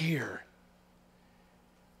 it's here.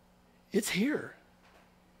 It's here.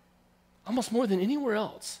 Almost more than anywhere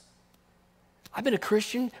else. I've been a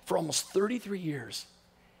Christian for almost 33 years.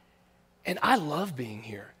 And I love being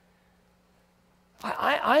here.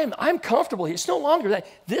 I'm comfortable here. It's no longer that.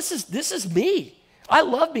 This is me. I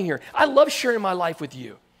love being here. I love sharing my life with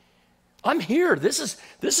you. I'm here. This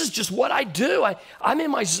is just what I do.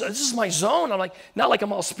 This is my zone. I'm like, not like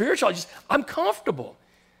I'm all spiritual. I'm comfortable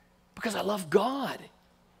because I love God.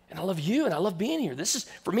 And I love you, and I love being here.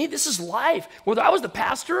 For me, this is life, whether I was the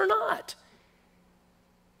pastor or not.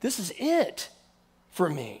 This is it for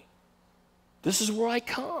me. This is where I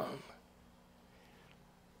come.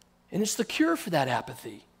 And it's the cure for that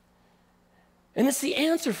apathy. And it's the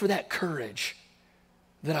answer for that courage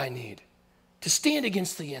that I need to stand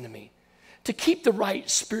against the enemy, to keep the right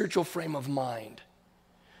spiritual frame of mind,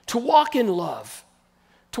 to walk in love,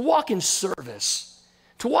 to walk in service,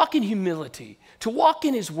 to walk in humility, to walk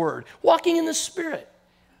in his word, walking in the Spirit.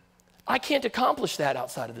 I can't accomplish that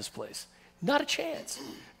outside of this place. Not a chance.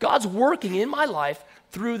 God's working in my life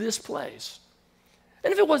through this place.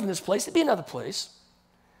 And if it wasn't this place, it'd be another place.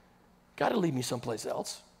 God will lead me someplace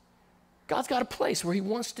else. God's got a place where he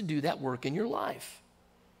wants to do that work in your life.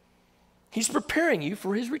 He's preparing you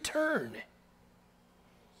for his return.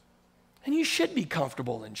 And you should be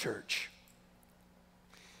comfortable in church.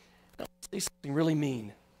 Now, I'll say something really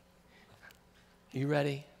mean. You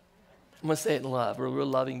ready? I'm going to say it in love. We're real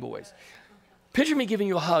loving boys. Picture me giving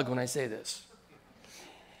you a hug when I say this.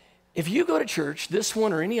 If you go to church, this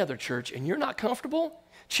one or any other church, and you're not comfortable,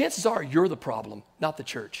 chances are you're the problem, not the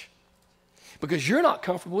church. Because you're not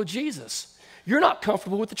comfortable with Jesus. You're not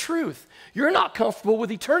comfortable with the truth. You're not comfortable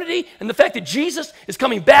with eternity and the fact that Jesus is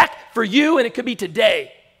coming back for you, and it could be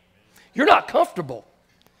today. You're not comfortable.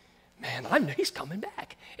 Man, I know he's coming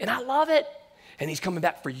back, and I love it. And he's coming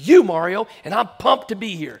back for you, Mario, and I'm pumped to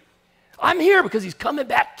be here. I'm here because he's coming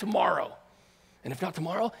back tomorrow. And if not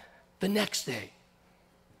tomorrow, the next day.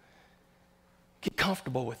 Get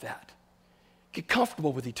comfortable with that. Get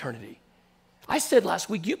comfortable with eternity. I said last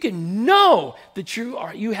week, you can know that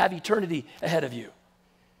you have eternity ahead of you.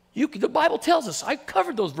 The Bible tells us, I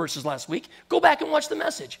covered those verses last week. Go back and watch the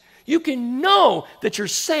message. You can know that you're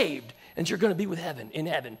saved and you're going to be in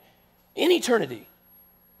heaven, in eternity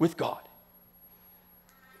with God.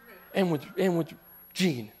 And with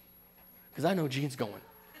Gene, because I know Gene's going.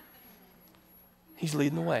 He's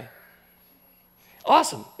leading the way.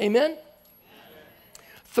 Awesome. Amen?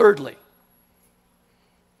 Thirdly,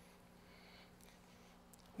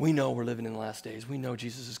 we know we're living in the last days. We know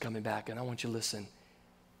Jesus is coming back, and I want you to listen.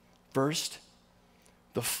 First,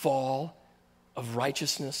 the fall of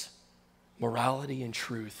righteousness, morality, and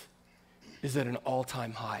truth is at an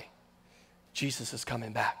all-time high. Jesus is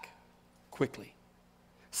coming back quickly.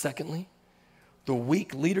 Secondly, the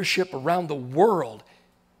weak leadership around the world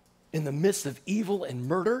in the midst of evil and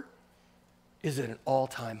murder is at an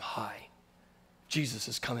all-time high. Jesus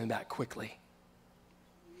is coming back quickly.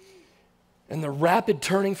 And the rapid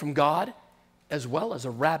turning from God, as well as a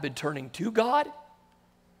rapid turning to God,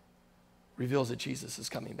 reveals that Jesus is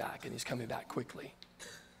coming back, and he's coming back quickly.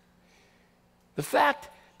 The fact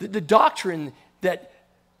that the doctrine that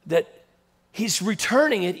he's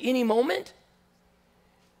returning at any moment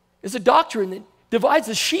is a doctrine that divides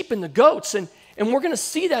the sheep and the goats, and we're going to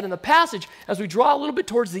see that in the passage as we draw a little bit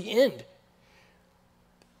towards the end.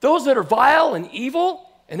 Those that are vile and evil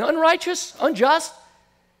and unrighteous, unjust,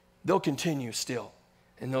 they'll continue still.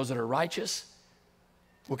 And those that are righteous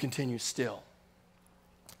will continue still.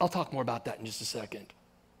 I'll talk more about that in just a second.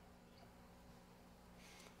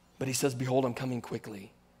 But he says, behold, I'm coming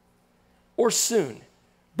quickly. Or soon.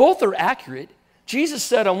 Both are accurate. Jesus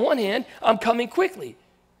said on one hand, I'm coming quickly,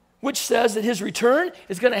 which says that his return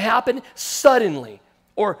is going to happen suddenly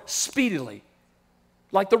or speedily,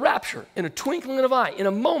 like the rapture, in a twinkling of an eye, in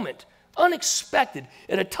a moment, unexpected,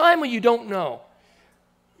 at a time when you don't know.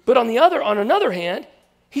 But on another hand,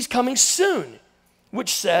 he's coming soon,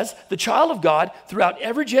 which says the child of God throughout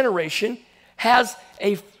every generation has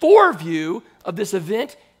a foreview of this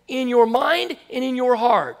event in your mind and in your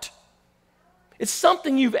heart. It's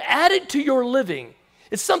something you've added to your living.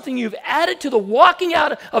 It's something you've added to the walking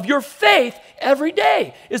out of your faith every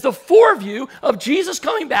day. Is the foreview of Jesus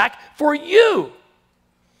coming back for you.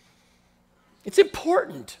 It's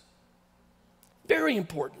important. Very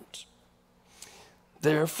important.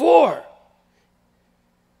 Therefore,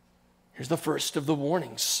 here's the first of the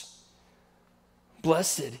warnings.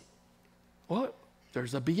 Blessed. Well,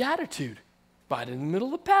 there's a beatitude right in the middle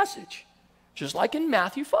of the passage, just like in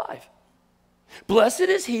Matthew 5. Blessed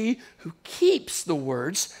is he who keeps the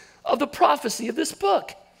words of the prophecy of this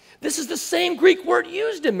book. This is the same Greek word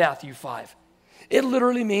used in Matthew 5. It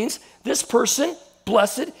literally means this person,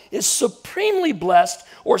 blessed, is supremely blessed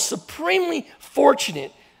or supremely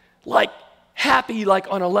fortunate, like happy, like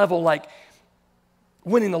on a level like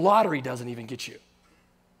winning the lottery doesn't even get you,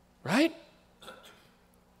 right?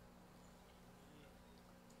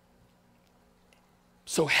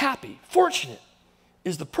 So happy, fortunate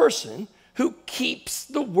is the person who keeps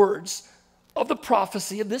the words of the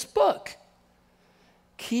prophecy of this book.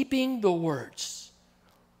 Keeping the words.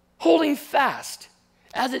 Holding fast.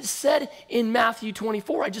 As it said in Matthew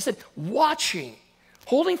 24, I just said watching.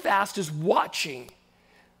 Holding fast is watching.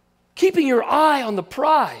 Keeping your eye on the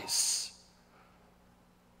prize.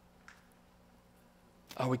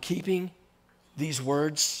 Are we keeping these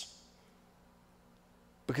words?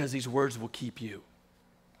 Because these words will keep you.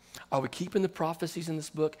 Are we keeping the prophecies in this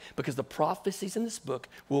book? Because the prophecies in this book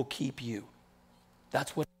will keep you.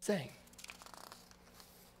 That's what it's saying.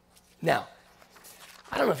 Now,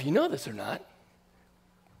 I don't know if you know this or not,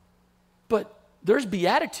 but there's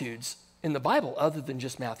beatitudes in the Bible other than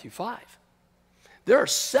just Matthew 5. There are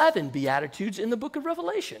 7 beatitudes in the book of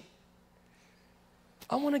Revelation.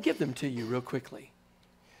 I want to give them to you real quickly.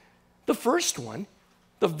 The first one,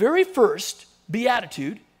 the very first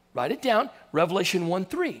beatitude, write it down, Revelation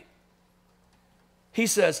 1:3. He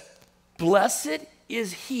says, blessed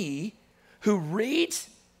is he who reads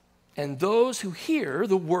and those who hear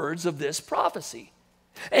the words of this prophecy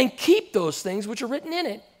and keep those things which are written in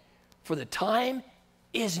it, for the time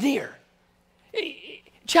is near.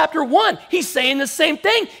 Chapter 1, he's saying the same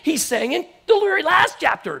thing. He's saying in the very last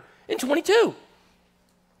chapter, in 22.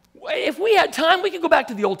 If we had time, we could go back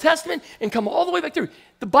to the Old Testament and come all the way back through.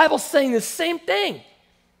 The Bible's saying the same thing.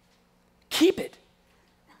 Keep it.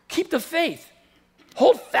 Keep the faith.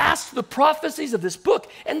 Hold fast to the prophecies of this book,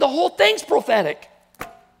 and the whole thing's prophetic.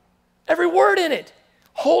 Every word in it.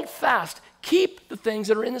 Hold fast. Keep the things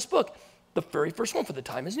that are in this book. The very first one, for the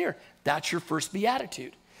time is near. That's your first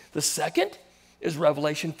beatitude. The second is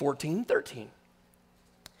Revelation 14:13.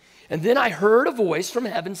 And then I heard a voice from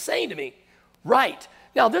heaven saying to me, write.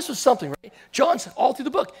 Now, this was something, right? John's all through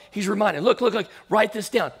the book. He's reminded, look, write this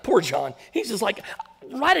down. Poor John. He's just like,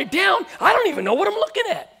 write it down. I don't even know what I'm looking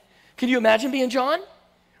at. Can you imagine being John?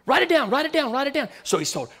 Write it down. So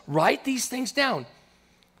he's told, write these things down.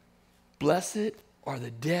 Blessed are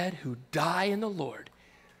the dead who die in the Lord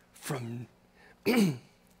from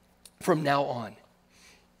now on.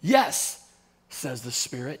 Yes, says the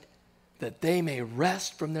Spirit, that they may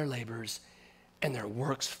rest from their labors and their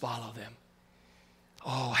works follow them.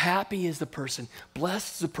 Oh, happy is the person,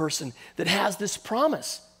 blessed is the person that has this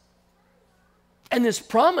promise. And this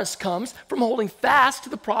promise comes from holding fast to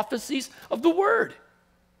the prophecies of the Word.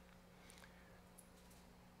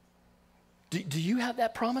 Do you have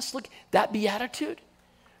that promise? Look, that beatitude?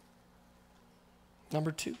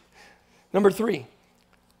 Number 2. Number 3,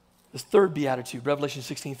 this third beatitude, Revelation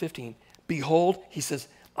 16:15. Behold, he says,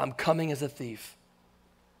 I'm coming as a thief.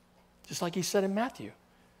 Just like he said in Matthew.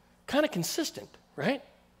 Kind of consistent, right?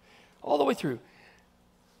 All the way through.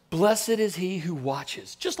 Blessed is he who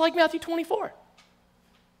watches. Just like Matthew 24.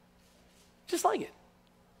 Just like it.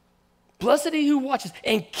 Blessed is he who watches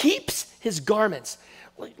and keeps his garments.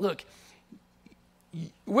 Look,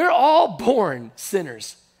 we're all born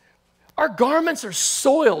sinners. Our garments are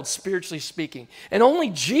soiled, spiritually speaking, and only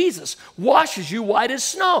Jesus washes you white as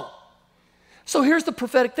snow. So here's the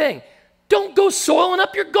prophetic thing. Don't go soiling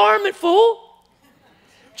up your garment, fool.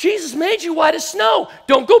 Jesus made you white as snow.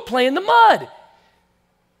 Don't go play in the mud.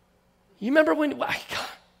 You remember when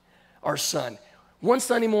our son, one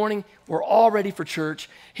Sunday morning, we're all ready for church.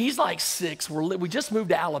 He's like 6. We just moved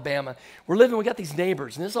to Alabama. We got these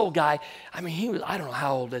neighbors. And this old guy, I don't know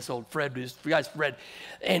how old this old Fred was. You guys, Fred.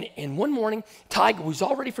 And one morning, Ty was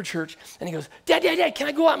all ready for church. And he goes, Dad, can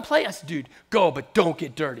I go out and play? I said, dude, go, but don't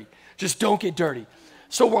get dirty. Just don't get dirty.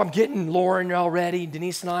 So I'm getting Lauren all ready,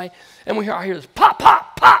 Denise and I hear this pop,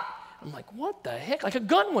 pop, pop. I'm like, what the heck? Like a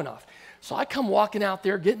gun went off. So I come walking out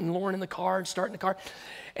there, getting Lauren in the car and starting the car.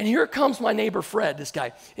 And here comes my neighbor Fred, this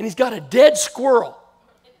guy, and he's got a dead squirrel.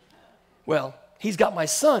 Well, he's got my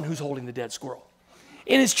son who's holding the dead squirrel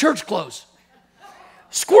in his church clothes.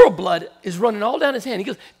 Squirrel blood is running all down his hand. He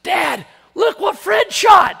goes, Dad, look what Fred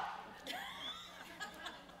shot.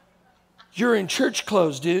 You're in church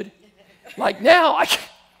clothes, dude. Like now,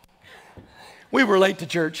 we were late to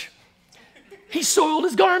church. He soiled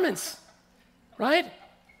his garments, right?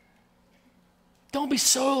 Don't be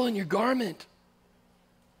soiling your garment.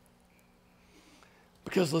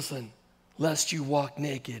 Because listen, lest you walk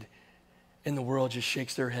naked and the world just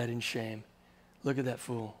shakes their head in shame. Look at that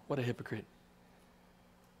fool. What a hypocrite.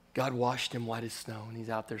 God washed him white as snow and he's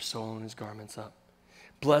out there soiling his garments up.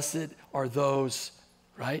 Blessed are those,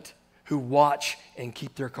 right, who watch and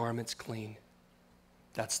keep their garments clean.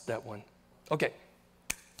 That's that one. Okay,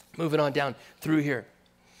 moving on down through here.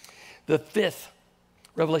 The 5th,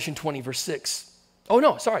 Revelation 20, verse 6. Oh,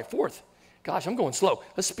 no, sorry, 4th. Gosh, I'm going slow.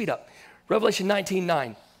 Let's speed up. Revelation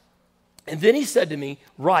 19:9. And then he said to me,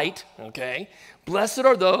 write, okay, blessed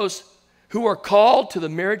are those who are called to the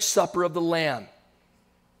marriage supper of the Lamb.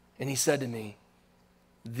 And he said to me,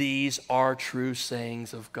 these are true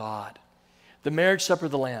sayings of God. The marriage supper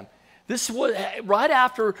of the Lamb. This was right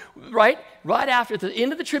after the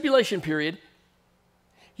end of the tribulation period.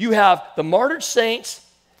 You have the martyred saints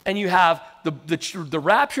and you have the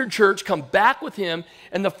raptured church come back with him,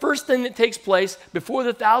 and the first thing that takes place before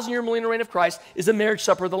the 1,000-year millennial reign of Christ is the marriage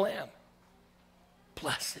supper of the Lamb.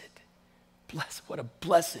 Blessed,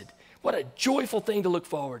 what a joyful thing to look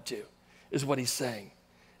forward to, is what he's saying.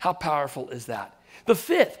 How powerful is that? The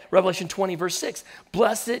 5th, Revelation 20, verse 6,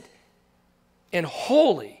 blessed and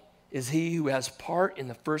holy is he who has part in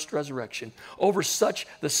the first resurrection. Over such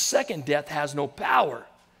the second death has no power,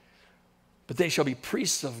 but they shall be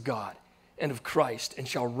priests of God and of Christ, and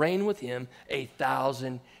shall reign with him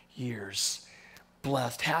 1,000 years.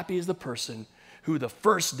 Blessed, happy is the person who the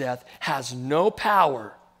first death has no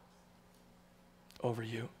power over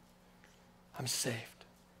you. I'm saved.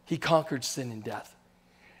 He conquered sin and death.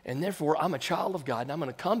 And therefore, I'm a child of God, and I'm going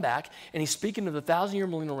to come back, and he's speaking of the 1,000-year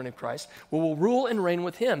millennial reign of Christ, where we'll rule and reign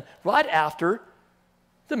with him right after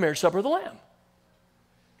the marriage supper of the Lamb.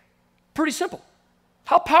 Pretty simple.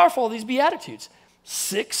 How powerful are these Beatitudes?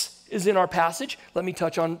 6 is in our passage. Let me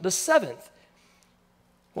touch on the 7th.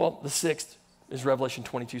 Well, the 6th is Revelation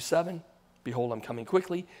 22:7. Behold, I'm coming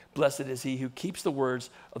quickly. Blessed is he who keeps the words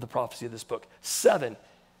of the prophecy of this book. The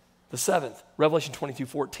 7th, Revelation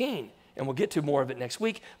 22:14. And we'll get to more of it next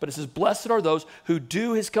week. But it says, blessed are those who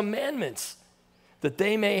do his commandments, that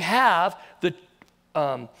they may have the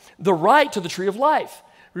right to the tree of life.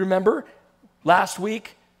 Remember, last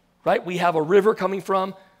week, right, we have a river coming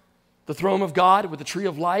from the throne of God with the tree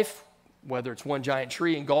of life, whether it's one giant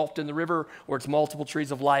tree engulfed in the river or it's multiple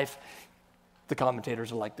trees of life. The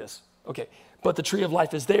commentators are like this. Okay, but the tree of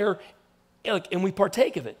life is there, and we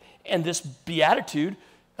partake of it. And this beatitude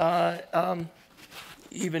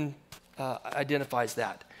even identifies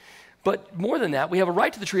that. But more than that, we have a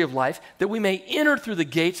right to the tree of life that we may enter through the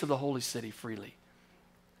gates of the holy city freely.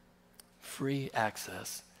 Free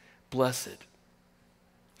access. Blessed.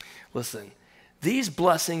 Listen, these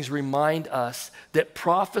blessings remind us that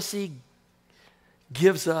prophecy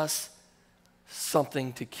gives us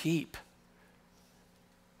something to keep.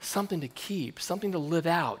 Something to keep, something to live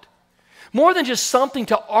out. More than just something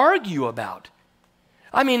to argue about.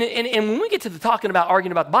 I mean, and when we get to the talking about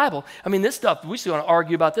arguing about the Bible, I mean, this stuff, we still want to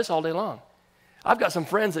argue about this all day long. I've got some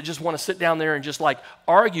friends that just want to sit down there and just like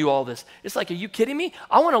argue all this. It's like, are you kidding me?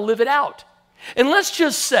 I want to live it out. And let's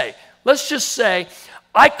just say,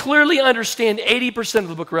 I clearly understand 80% of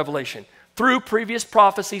the book of Revelation through previous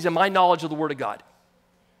prophecies and my knowledge of the Word of God.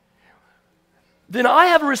 Then I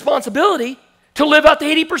have a responsibility to live out the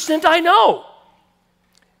 80% I know.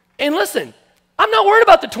 And listen, I'm not worried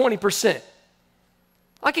about the 20%.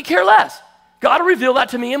 I could care less. God will reveal that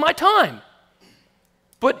to me in my time.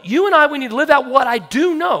 But you and I, we need to live out what I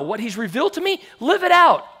do know, what He's revealed to me, live it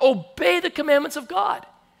out. Obey the commandments of God.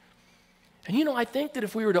 And you know, I think that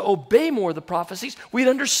if we were to obey more of the prophecies, we'd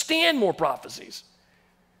understand more prophecies.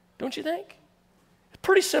 Don't you think?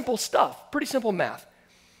 Pretty simple stuff, pretty simple math.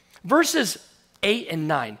 Verses 8 and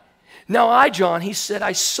 9. Now I, John, he said,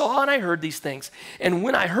 I saw and I heard these things. And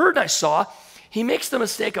when I heard and I saw, he makes the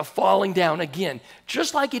mistake of falling down again,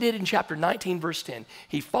 just like he did in chapter 19, verse 10.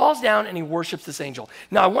 He falls down and he worships this angel.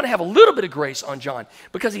 Now, I want to have a little bit of grace on John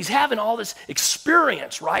because he's having all this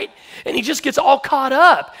experience, right? And he just gets all caught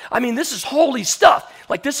up. I mean, this is holy stuff.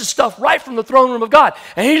 Like, this is stuff right from the throne room of God.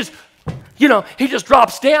 And he just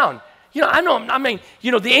drops down.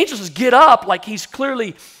 The angels just get up like he's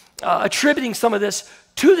clearly attributing some of this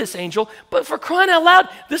to this angel, but for crying out loud,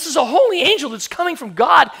 this is a holy angel that's coming from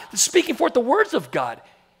God, that's speaking forth the words of God.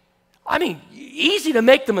 I mean, easy to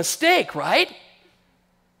make the mistake, right?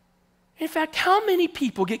 In fact, how many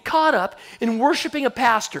people get caught up in worshiping a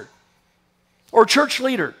pastor or a church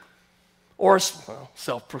leader or a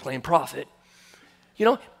self-proclaimed prophet?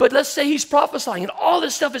 But let's say he's prophesying and all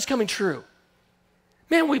this stuff is coming true.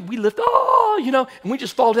 Man, we lift, and we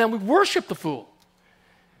just fall down, we worship the fool.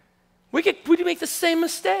 We make the same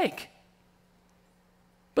mistake.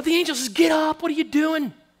 But the angel says, get up, what are you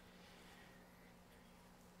doing?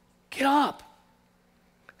 Get up.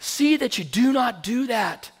 See that you do not do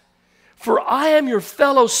that. For I am your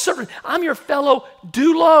fellow servant. I'm your fellow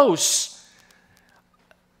doulos.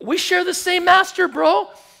 We share the same master, bro.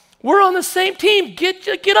 We're on the same team.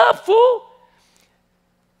 Get up, fool.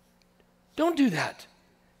 Don't do that.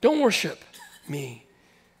 Don't worship me.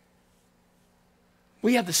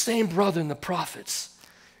 We have the same brother in the prophets.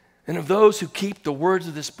 And of those who keep the words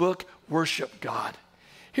of this book, worship God.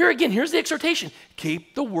 Here again, here's the exhortation.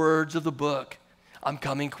 Keep the words of the book. I'm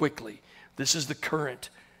coming quickly. This is the current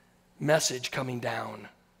message coming down.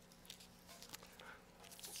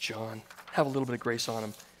 John, have a little bit of grace on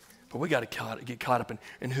him. But we got to get caught up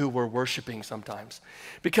in who we're worshiping sometimes.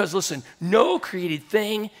 Because listen, no created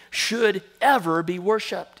thing should ever be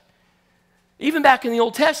worshiped. Even back in the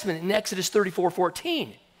Old Testament, in Exodus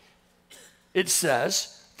 34:14, it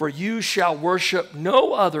says, for you shall worship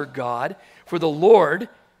no other God, for the Lord,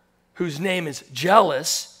 whose name is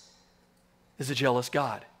jealous, is a jealous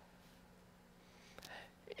God.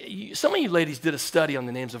 Some of you ladies did a study on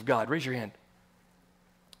the names of God. Raise your hand.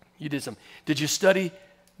 You did some. Did you study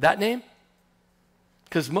that name?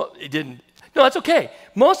 Because it didn't. No, that's okay.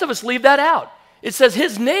 Most of us leave that out. It says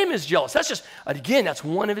his name is jealous. That's just, again, that's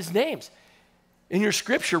one of his names. In your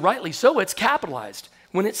scripture, rightly so, it's capitalized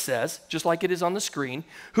when it says, just like it is on the screen,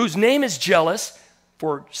 whose name is jealous,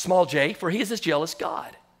 for small j, for he is this jealous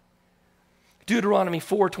God. Deuteronomy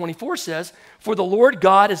 4:24 says, for the Lord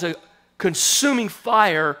God is a consuming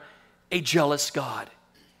fire, a jealous God.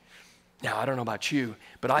 Now, I don't know about you,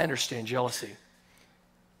 but I understand jealousy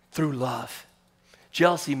through love.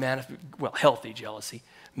 Jealousy, healthy jealousy,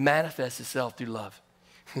 manifests itself through love.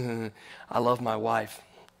 I love my wife.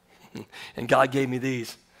 And God gave me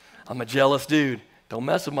these. I'm a jealous dude. Don't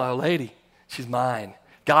mess with my old lady. She's mine.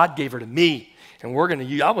 God gave her to me. And I'm going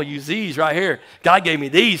to use these right here. God gave me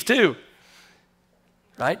these too.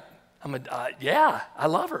 Right? I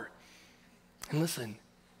love her. And listen,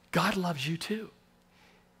 God loves you too.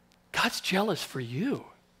 God's jealous for you.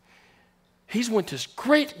 He's went to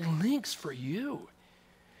great lengths for you.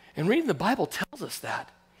 And reading the Bible tells us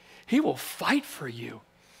that. He will fight for you.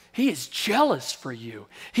 He is jealous for you.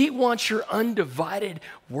 He wants your undivided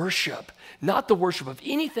worship, not the worship of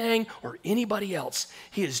anything or anybody else.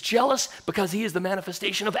 He is jealous because he is the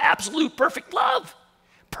manifestation of absolute perfect love.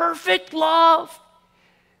 Perfect love.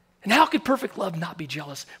 And how could perfect love not be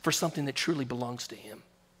jealous for something that truly belongs to him?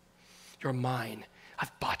 You're mine.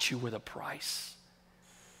 I've bought you with a price.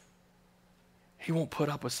 He won't put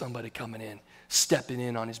up with somebody coming in, stepping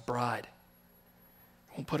in on his bride.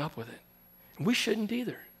 He won't put up with it. And we shouldn't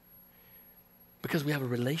either, because we have a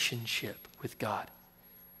relationship with God,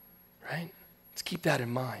 right? Let's keep that in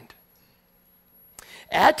mind.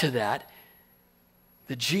 Add to that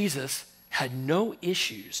Jesus had no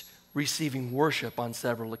issues receiving worship on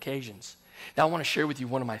several occasions. Now, I want to share with you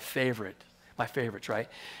one of my favorites, right?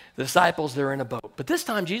 The disciples, they're in a boat. But this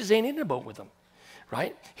time, Jesus ain't in a boat with them,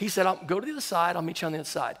 right? He said, I'll go to the other side. I'll meet you on the other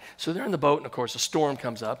side. So they're in the boat, and of course, a storm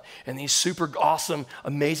comes up, and these super awesome,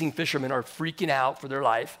 amazing fishermen are freaking out for their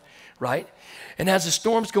life, right? And as the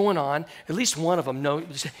storm's going on, at least one of them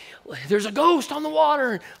knows, there's a ghost on the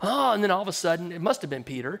water. And then all of a sudden, it must have been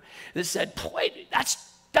Peter, that said, wait,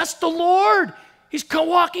 that's the Lord. He's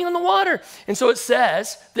walking on the water. And so it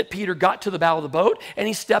says that Peter got to the bow of the boat, and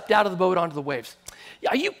he stepped out of the boat onto the waves.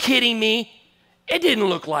 Are you kidding me? It didn't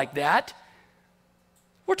look like that.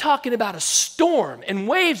 We're talking about a storm and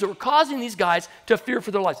waves that were causing these guys to fear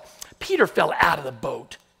for their lives. Peter fell out of the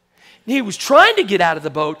boat. He was trying to get out of the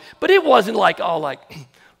boat, but it wasn't like all like,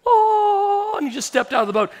 oh, and he just stepped out of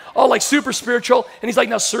the boat, all like super spiritual, and he's like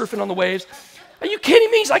now surfing on the waves. Are you kidding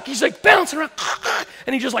me? He's like bouncing around,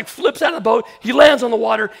 and he just like flips out of the boat. He lands on the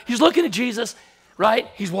water. He's looking at Jesus, right?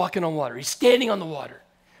 He's walking on water. He's standing on the water.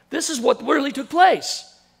 This is what really took place.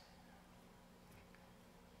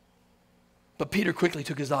 But Peter quickly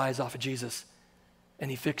took his eyes off of Jesus, and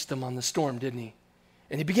he fixed them on the storm, didn't he?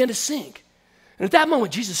 And he began to sink. And at that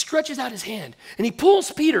moment, Jesus stretches out his hand, and he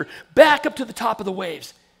pulls Peter back up to the top of the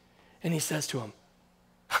waves. And he says to him,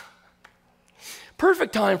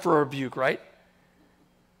 perfect time for a rebuke, right?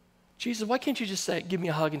 Jesus, why can't you just say, give me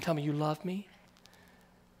a hug and tell me you love me?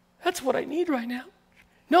 That's what I need right now.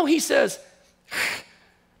 No, he says,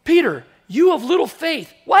 Peter, you of little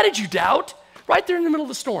faith, why did you doubt? Right there in the middle of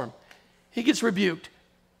the storm. He gets rebuked.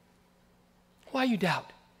 Why you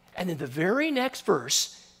doubt? And in the very next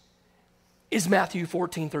verse is Matthew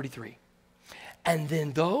 14:33. And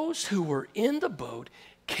then those who were in the boat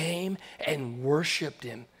came and worshiped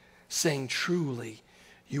him, saying, truly,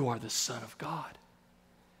 you are the Son of God.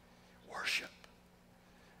 Worship.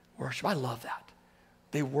 Worship. I love that.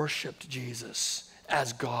 They worshiped Jesus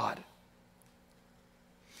as God.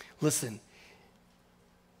 Listen,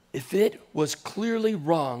 if it was clearly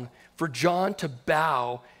wrong for John to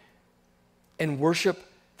bow and worship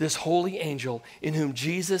this holy angel in whom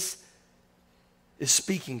Jesus is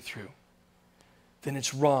speaking through, then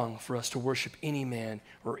it's wrong for us to worship any man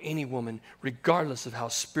or any woman, regardless of how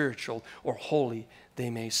spiritual or holy they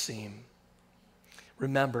may seem.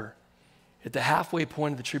 Remember, at the halfway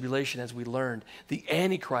point of the tribulation, as we learned, the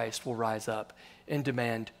Antichrist will rise up and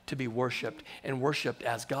demand to be worshiped, and worshiped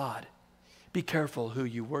as God. Be careful who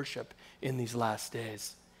you worship in these last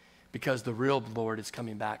days, because the real Lord is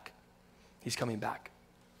coming back. He's coming back.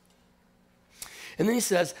 And then he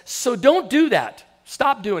says, so don't do that.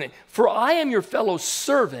 Stop doing it. For I am your fellow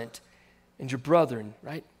servant and your brethren,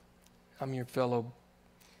 right? I'm your fellow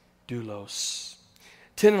doulos.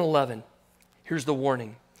 10 and 11. Here's the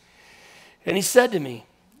warning. And he said to me,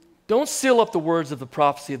 don't seal up the words of the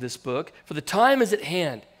prophecy of this book, for the time is at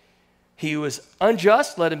hand. He who is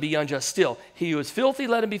unjust, let him be unjust still. He who is filthy,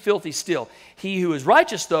 let him be filthy still. He who is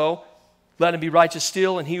righteous, though, let him be righteous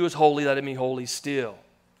still. And he who is holy, let him be holy still.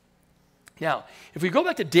 Now, if we go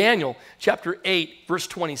back to Daniel chapter 8, verse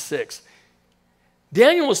 26,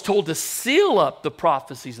 Daniel was told to seal up the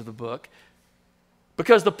prophecies of the book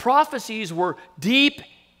because the prophecies were deep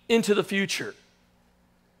into the future.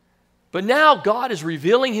 But now God is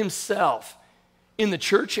revealing himself in the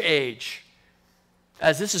church age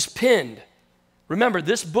as this is pinned. Remember,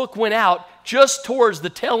 this book went out just towards the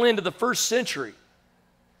tail end of the first century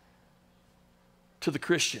to the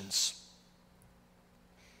Christians,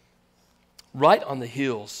 right on the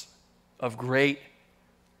heels of great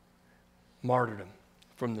martyrdom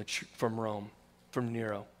from Rome, from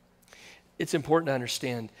Nero. It's important to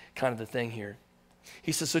understand kind of the thing here.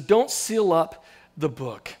 He says, so don't seal up the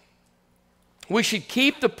book. We should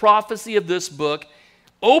keep the prophecy of this book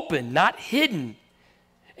open, not hidden.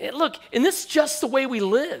 And look, and this is just the way we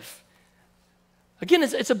live. Again,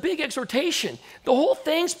 it's a big exhortation. The whole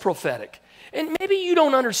thing's prophetic. And maybe you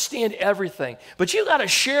don't understand everything, but you got to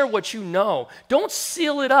share what you know. Don't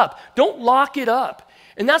seal it up. Don't lock it up.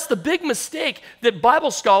 And that's the big mistake that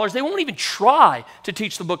Bible scholars, they won't even try to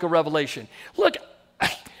teach the book of Revelation. Look,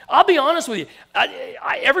 I'll be honest with you.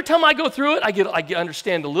 Every time I go through it, I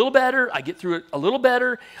understand a little better. I get through it a little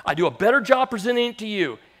better. I do a better job presenting it to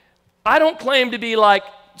you. I don't claim to be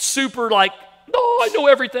super oh, I know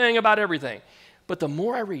everything about everything. But the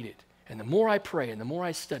more I read it, And the more I pray and the more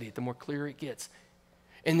I study it, the more clear it gets.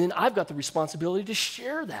 And then I've got the responsibility to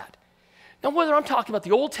share that. Now, whether I'm talking about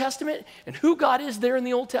the Old Testament and who God is there in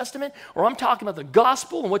the Old Testament, or I'm talking about the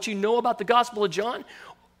gospel and what you know about the Gospel of John,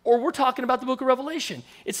 or we're talking about the book of Revelation,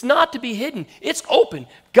 it's not to be hidden. It's open.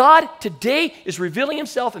 God today is revealing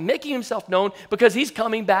himself and making himself known because he's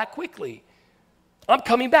coming back quickly. I'm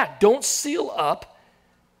coming back. Don't seal up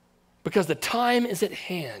because the time is at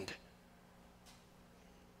hand.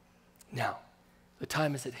 Now, the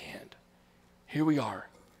time is at hand. Here we are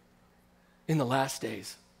in the last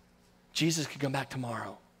days. Jesus could come back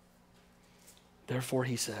tomorrow. Therefore,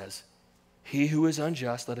 he says, he who is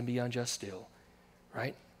unjust, let him be unjust still.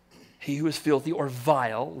 Right? He who is filthy or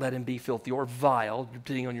vile, let him be filthy or vile,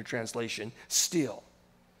 depending on your translation, still.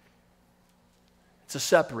 It's a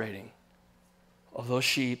separating of those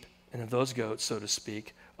sheep and of those goats, so to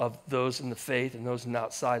speak, of those in the faith and those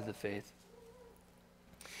outside the faith.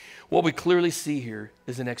 What we clearly see here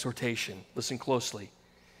is an exhortation. Listen closely.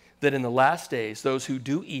 That in the last days, those who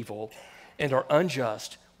do evil and are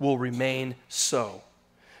unjust will remain so.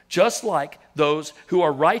 Just like those who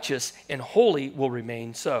are righteous and holy will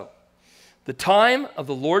remain so. The time of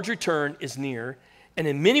the Lord's return is near, and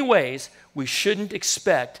in many ways, we shouldn't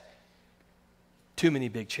expect too many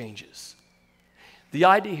big changes. The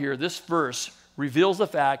idea here, this verse reveals the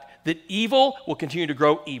fact that evil will continue to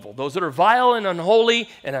grow evil. Those that are vile and unholy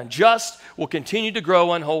and unjust will continue to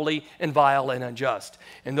grow unholy and vile and unjust.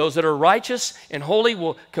 And those that are righteous and holy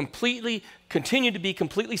will continue to be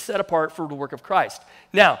completely set apart for the work of Christ.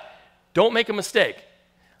 Now, don't make a mistake.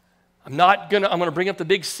 I'm going to bring up the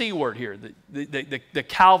big C word here, the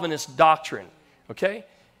Calvinist doctrine, okay?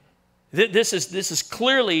 This is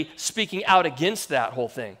clearly speaking out against that whole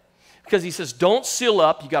thing. Because he says, don't seal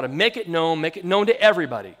up. You got to make it known to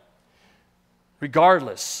everybody,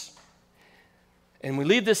 regardless. And we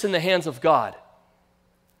leave this in the hands of God.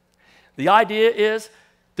 The idea is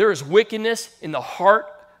there is wickedness in the heart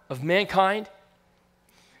of mankind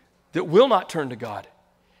that will not turn to God.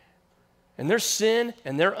 And their sin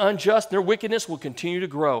and their unjust, their wickedness will continue to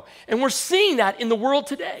grow. And we're seeing that in the world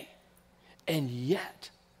today. And yet,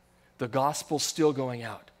 the gospel's still going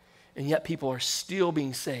out. And yet people are still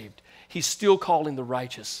being saved. He's still calling the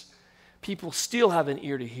righteous. People still have an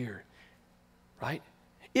ear to hear, right?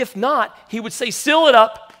 If not, he would say, seal it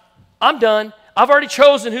up. I'm done. I've already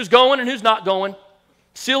chosen who's going and who's not going.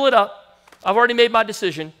 Seal it up. I've already made my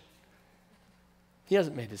decision. He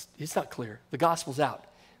hasn't made his, it's not clear. The gospel's out.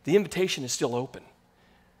 The invitation is still open.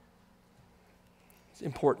 It's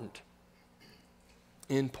important.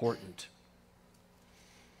 Important.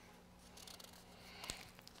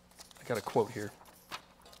 I got a quote here.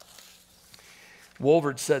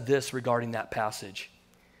 Wolverd said this regarding that passage.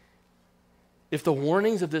 If the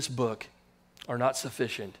warnings of this book are not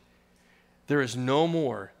sufficient, there is no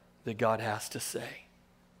more that God has to say.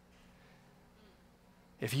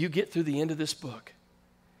 If you get through the end of this book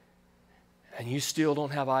and you still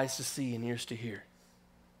don't have eyes to see and ears to hear,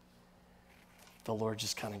 the Lord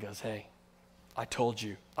just kind of goes, hey, I told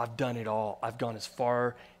you, I've done it all. I've gone as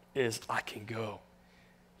far as I can go.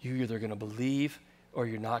 You're either going to believe or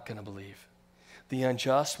you're not going to believe. The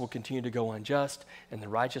unjust will continue to go unjust, and the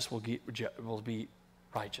righteous will be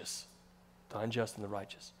righteous. The unjust and the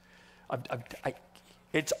righteous.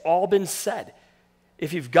 It's all been said.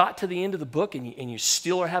 If you've got to the end of the book and you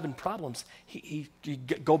still are having problems, you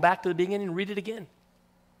go back to the beginning and read it again.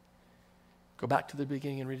 Go back to the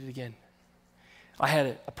beginning and read it again. I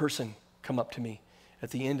had a person come up to me at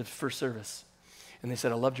the end of the first service, and they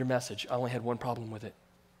said, I loved your message. I only had one problem with it.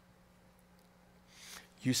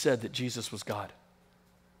 You said that Jesus was God.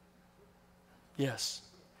 Yes.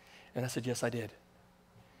 And I said, yes, I did.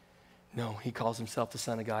 No, he calls himself the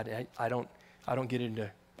Son of God. I don't get into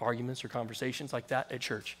arguments or conversations like that at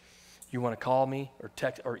church. You want to call me or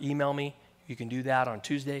text or email me, you can do that on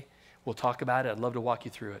Tuesday. We'll talk about it. I'd love to walk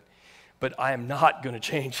you through it. But I am not going to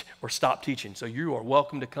change or stop teaching. So you are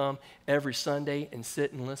welcome to come every Sunday and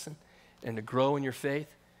sit and listen and to grow in your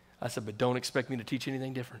faith. I said, but don't expect me to teach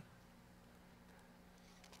anything different.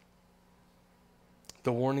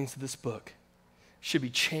 The warnings of this book should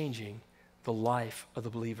be changing the life of the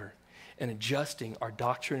believer and adjusting our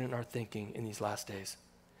doctrine and our thinking in these last days.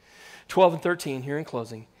 12 and 13, here in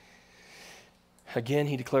closing. Again,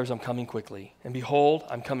 he declares, I'm coming quickly. And behold,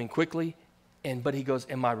 I'm coming quickly. But he goes,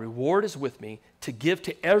 and my reward is with me to give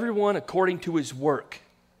to everyone according to his work.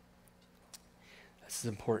 This is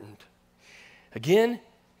important. Again,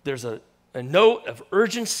 there's a note of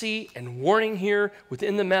urgency and warning here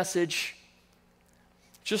within the message,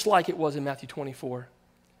 just like it was in Matthew 24.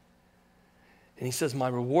 And he says, my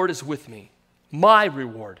reward is with me. My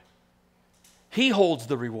reward. He holds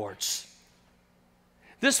the rewards.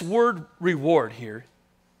 This word reward here,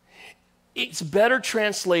 it's better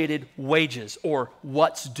translated wages or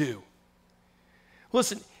what's due.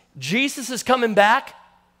 Listen, Jesus is coming back.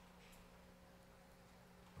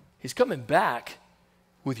 He's coming back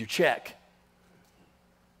with your check.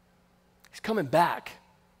 He's coming back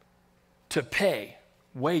to pay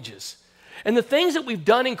wages. And the things that we've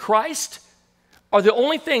done in Christ are the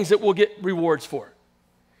only things that we'll get rewards for.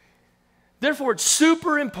 Therefore, it's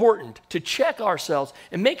super important to check ourselves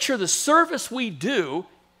and make sure the service we do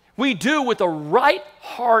with a right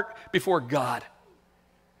heart before God.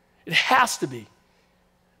 It has to be.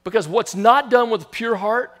 Because what's not done with a pure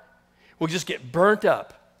heart will just get burnt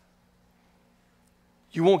up.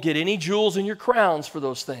 You won't get any jewels in your crowns for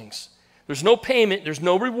those things. There's no payment, there's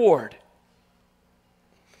no reward.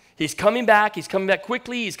 He's coming back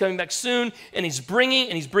quickly, he's coming back soon, and he's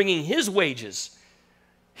bringing his wages.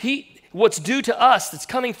 What's due to us that's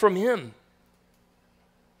coming from him.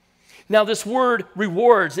 Now this word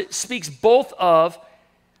rewards, it speaks both of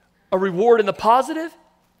a reward in the positive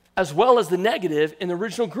as well as the negative in the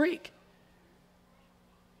original Greek.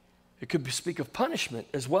 It could speak of punishment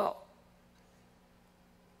as well.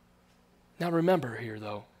 Now remember here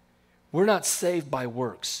though, we're not saved by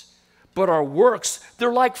works, but our works,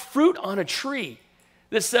 they're like fruit on a tree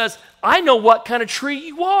that says, I know what kind of tree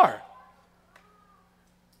you are.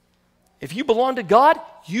 If you belong to God,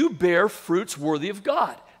 you bear fruits worthy of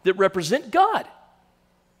God that represent God.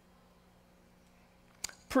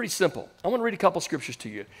 Pretty simple. I want to read a couple scriptures to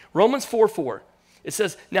you. Romans 4:4. It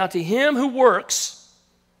says, now to him who works,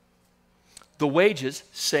 the wages,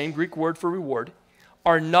 same Greek word for reward,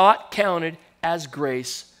 are not counted as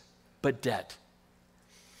grace, but debt.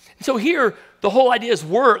 And so here, the whole idea is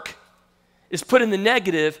work is put in the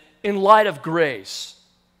negative in light of grace.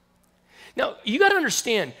 Now, you got to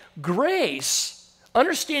understand, grace,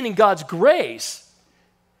 understanding God's grace,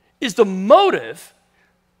 is the motive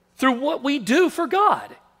through what we do for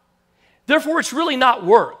God. Therefore, it's really not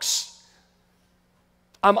works.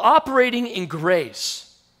 I'm operating in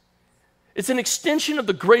grace. It's an extension of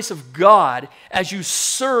the grace of God as you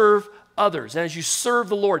serve others and as you serve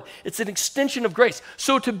the Lord. It's an extension of grace.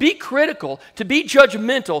 So to be critical, to be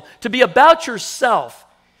judgmental, to be about yourself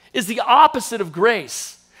is the opposite of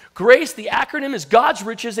grace. Grace, the acronym, is God's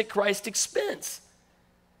riches at Christ's expense.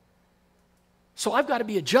 So I've got to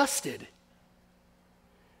be adjusted.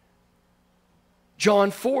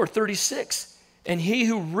 John 4:36, and he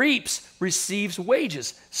who reaps receives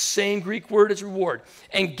wages, same Greek word as reward,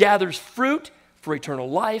 and gathers fruit for eternal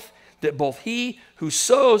life, that both he who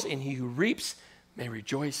sows and he who reaps may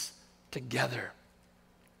rejoice together.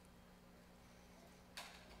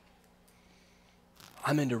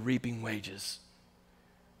 I'm into reaping wages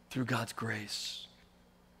through God's grace.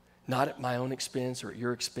 Not at my own expense or at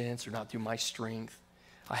your expense or not through my strength.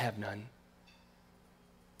 I have none.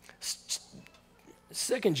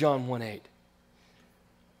 2 John 1:8.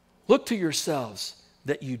 Look to yourselves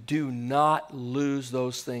that you do not lose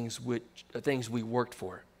those things we worked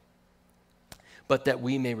for, but that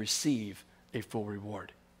we may receive a full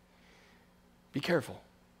reward. Be careful.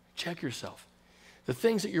 Check yourself. The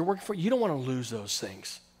things that you're working for, you don't want to lose those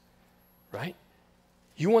things, right?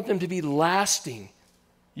 You want them to be lasting.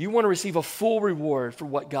 You want to receive a full reward for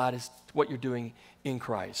what you're doing in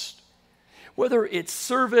Christ. Whether it's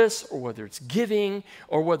service or whether it's giving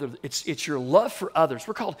or whether it's your love for others.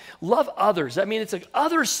 We're called love others. I mean, it's an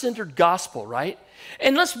other-centered gospel, right?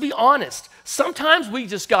 And let's be honest. Sometimes we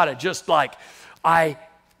just got to I'm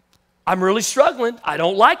really struggling. I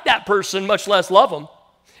don't like that person, much less love them.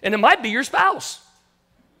 And it might be your spouse.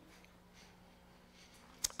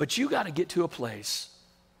 But you got to get to a place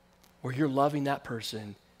where you're loving that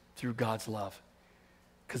person through God's love.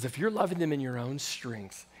 Because if you're loving them in your own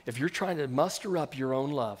strength, if you're trying to muster up your own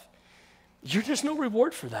love, there's no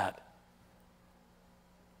reward for that.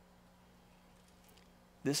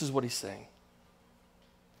 This is what he's saying.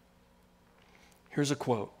 Here's a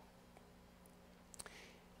quote.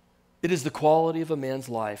 It is the quality of a man's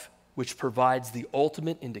life which provides the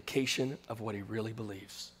ultimate indication of what he really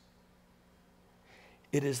believes.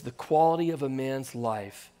 It is the quality of a man's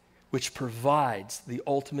life which provides the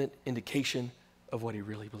ultimate indication of what he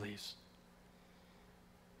really believes.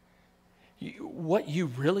 What you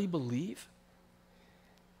really believe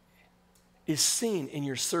is seen in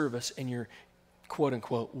your service and your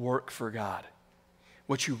quote-unquote work for God.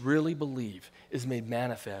 What you really believe is made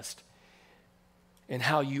manifest in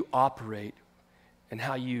how you operate and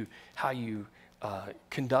how you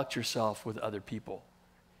conduct yourself with other people.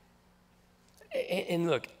 And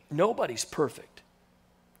look, nobody's perfect.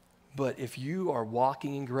 But if you are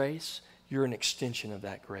walking in grace, You're an extension of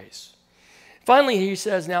that grace. Finally, he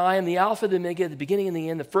says, now I am the Alpha, the Omega, the beginning and the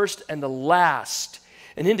end, the first and the last.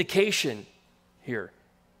 An indication here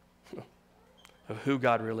of who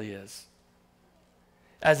God really is.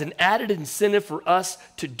 As an added incentive for us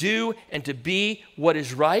to do and to be what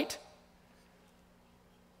is right,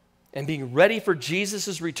 and being ready for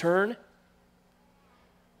Jesus' return,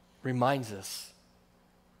 reminds us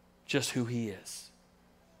just who he is.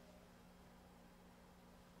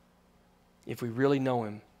 If we really know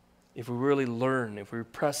him, if we really learn, if we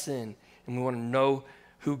press in and we want to know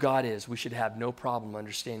who God is, we should have no problem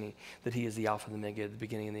understanding that he is the Alpha and the Omega, the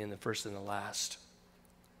beginning and the end, the first and the last.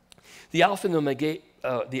 The Alpha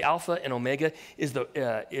and Omega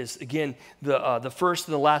is again the first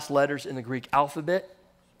and the last letters in the Greek alphabet,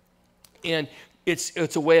 and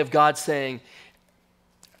it's a way of God saying,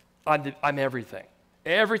 I'm everything.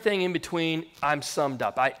 Everything in between, I'm summed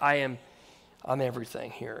up. I'm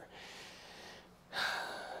everything here.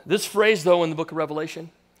 This phrase, though, in the book of Revelation,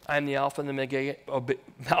 I am the Alpha and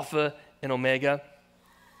the Omega,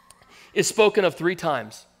 is spoken of 3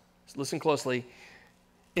 times. Listen closely.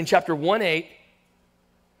 In chapter 1:8,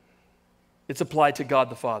 it's applied to God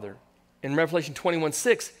the Father. In Revelation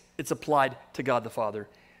 21:6, it's applied to God the Father.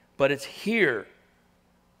 But it's here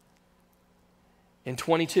in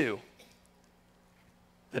 22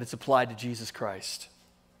 that it's applied to Jesus Christ,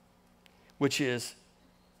 which is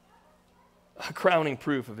a crowning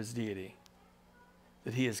proof of his deity,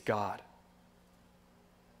 that he is God.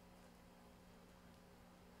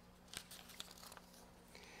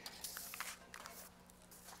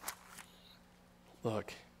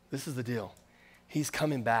 Look, this is the deal. He's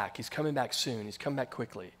coming back. He's coming back soon. He's coming back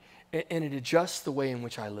quickly. And it adjusts the way in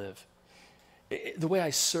which I live, the way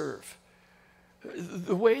I serve,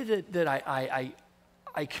 the way that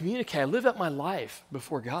I communicate. I live out my life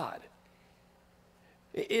before God.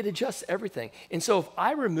 It adjusts everything. And so if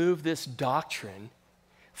I remove this doctrine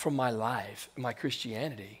from my life, my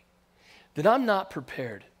Christianity, then I'm not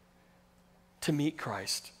prepared to meet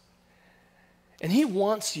Christ. And he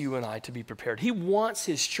wants you and I to be prepared. He wants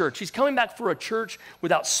his church. He's coming back for a church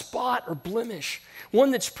without spot or blemish, one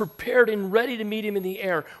that's prepared and ready to meet him in the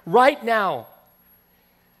air right now.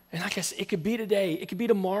 And like I said, it could be today. It could be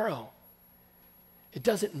tomorrow. It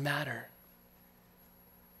doesn't matter,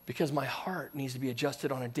 because my heart needs to be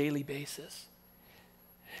adjusted on a daily basis.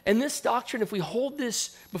 And this doctrine, if we hold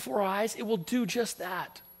this before our eyes, it will do just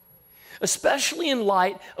that. Especially in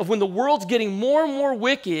light of when the world's getting more and more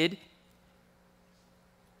wicked,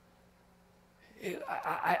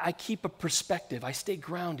 I keep a perspective. I stay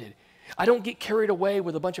grounded. I don't get carried away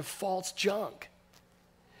with a bunch of false junk.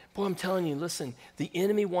 Boy, I'm telling you, listen, the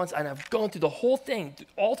enemy wants, and I've gone through the whole thing,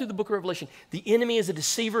 all through the book of Revelation, the enemy is a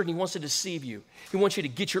deceiver and he wants to deceive you. He wants you to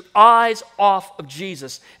get your eyes off of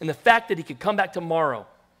Jesus and the fact that he could come back tomorrow.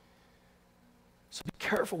 So be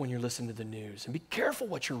careful when you're listening to the news, and be careful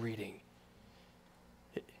what you're reading.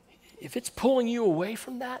 If it's pulling you away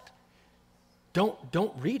from that, don't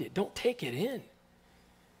read it. Don't take it in.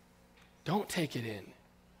 Don't take it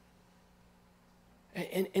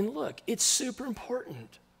in. And look, it's super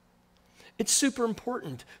important. It's super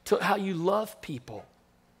important to how you love people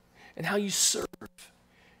and how you serve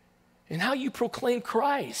and how you proclaim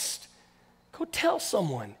Christ. Go tell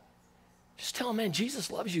someone. Just tell them, man,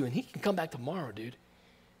 Jesus loves you and he can come back tomorrow, dude.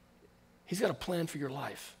 He's got a plan for your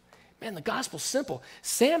life. Man, the gospel's simple.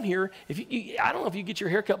 Sam here, I don't know if you get your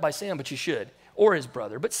hair cut by Sam, but you should, or his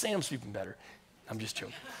brother, but Sam's even better. I'm just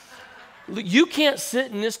joking. You can't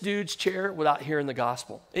sit in this dude's chair without hearing the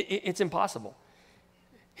gospel. It's impossible.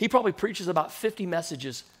 He probably preaches about 50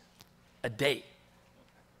 messages a day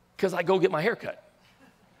because I go get my hair cut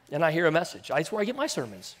and I hear a message. That's where I get my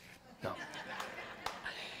sermons. No.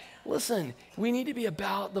 Listen, we need to be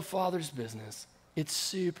about the Father's business. It's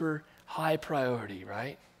super high priority,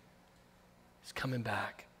 right? He's coming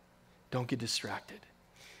back. Don't get distracted.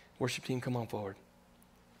 Worship team, come on forward.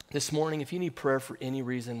 This morning, if you need prayer for any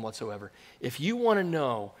reason whatsoever, if you want to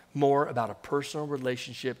know more about a personal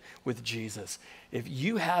relationship with Jesus, if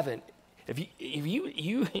you haven't, if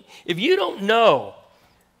you don't know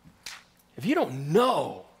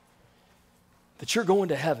that you're going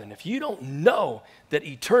to heaven, if you don't know that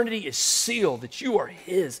eternity is sealed, that you are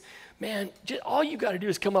his, man, all you got to do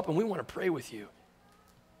is come up and we want to pray with you.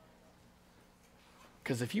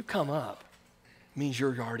 Because if you come up, it means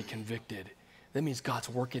you're already convicted. That means God's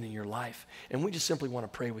working in your life. And we just simply want to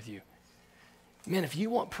pray with you. Man, if you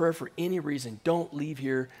want prayer for any reason, don't leave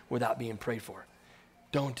here without being prayed for.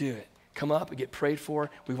 Don't do it. Come up and get prayed for.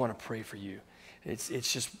 We want to pray for you. It's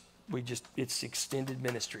extended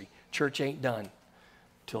ministry. Church ain't done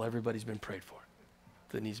till everybody's been prayed for.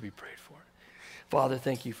 that needs to be prayed for. Father,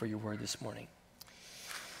 thank you for your word this morning.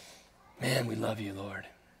 Man, we love you, Lord.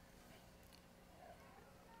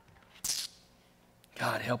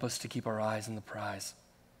 God, help us to keep our eyes on the prize.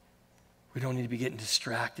 We don't need to be getting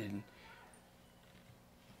distracted.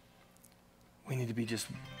 We need to be just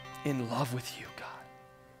in love with you,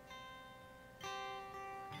 God.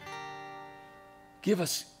 Give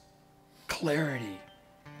us clarity.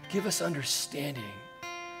 Give us understanding.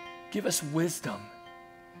 Give us wisdom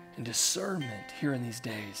and discernment here in these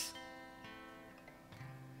days.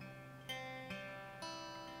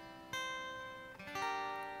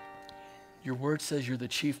 Your word says you're the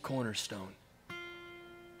chief cornerstone.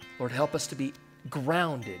 Lord, help us to be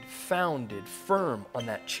grounded, founded, firm on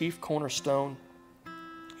that chief cornerstone,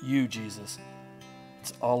 you, Jesus.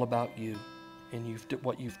 It's all about you and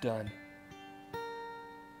what you've done.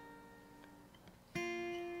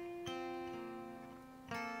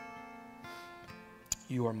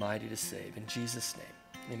 You are mighty to save. In Jesus'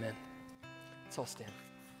 name, amen. Let's all stand.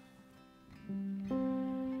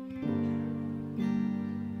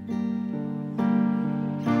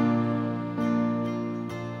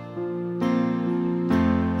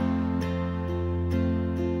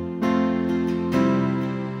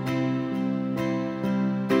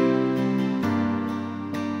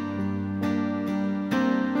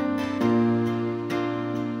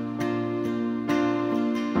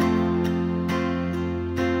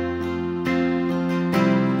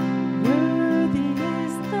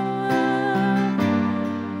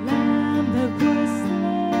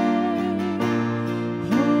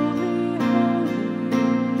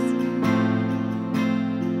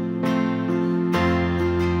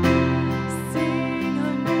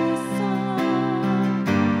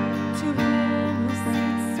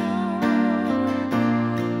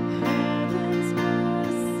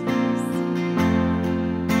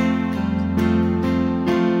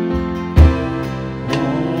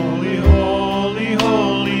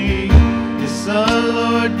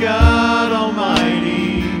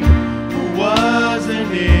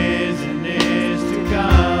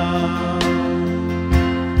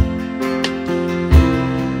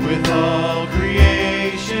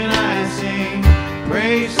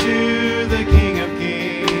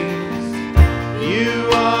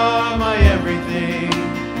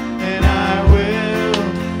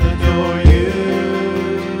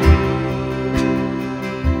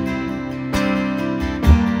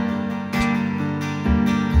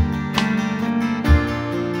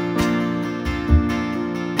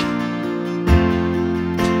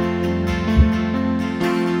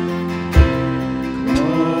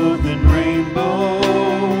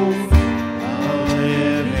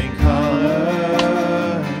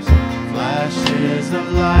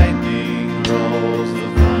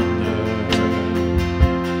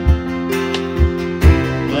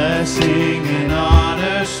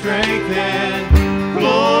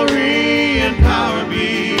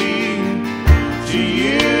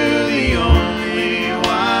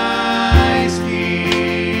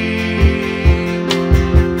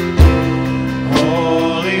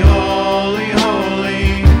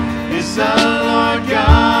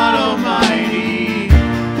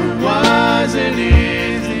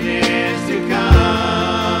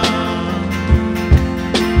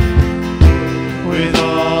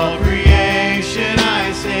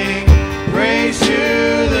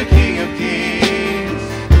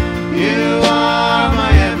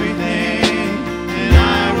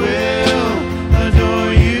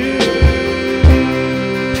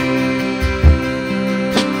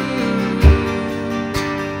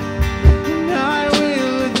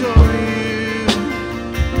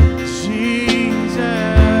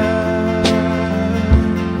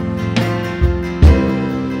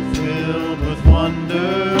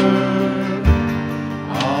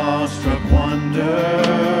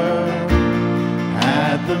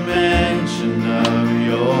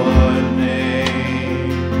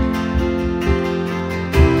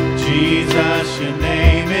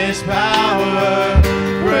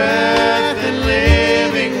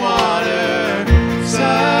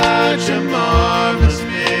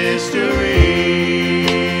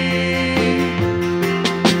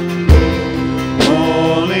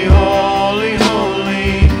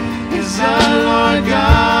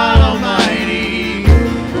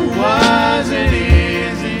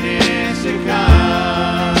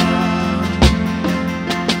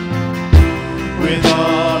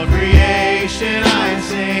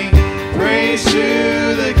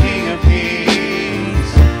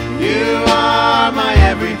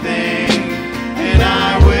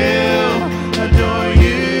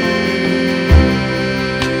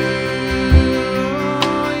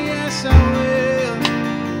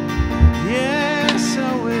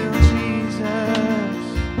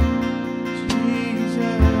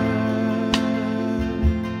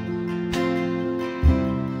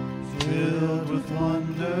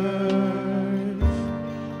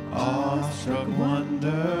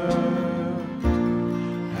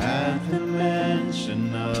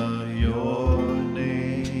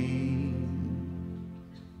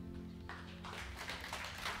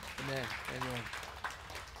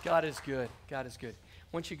 God is good. God is good.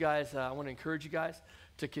 I want to encourage you guys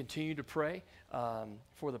to continue to pray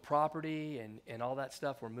for the property and all that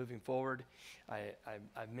stuff. We're moving forward.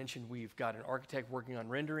 I've mentioned we've got an architect working on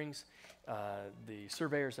renderings. The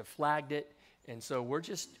surveyors have flagged it, and so we're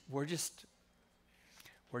just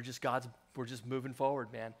moving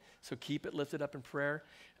forward, man. So keep it lifted up in prayer.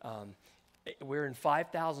 We're in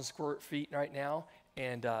 5,000 square feet right now,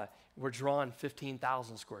 and we're drawing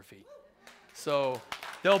 15,000 square feet. So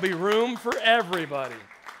there'll be room for everybody.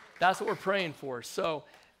 That's what we're praying for. So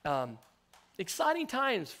exciting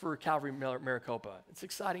times for Calvary Maricopa. It's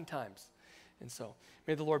exciting times. And so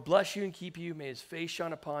may the Lord bless you and keep you. May his face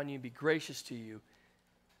shine upon you and be gracious to you.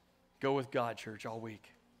 Go with God, church, all week.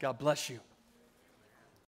 God bless you.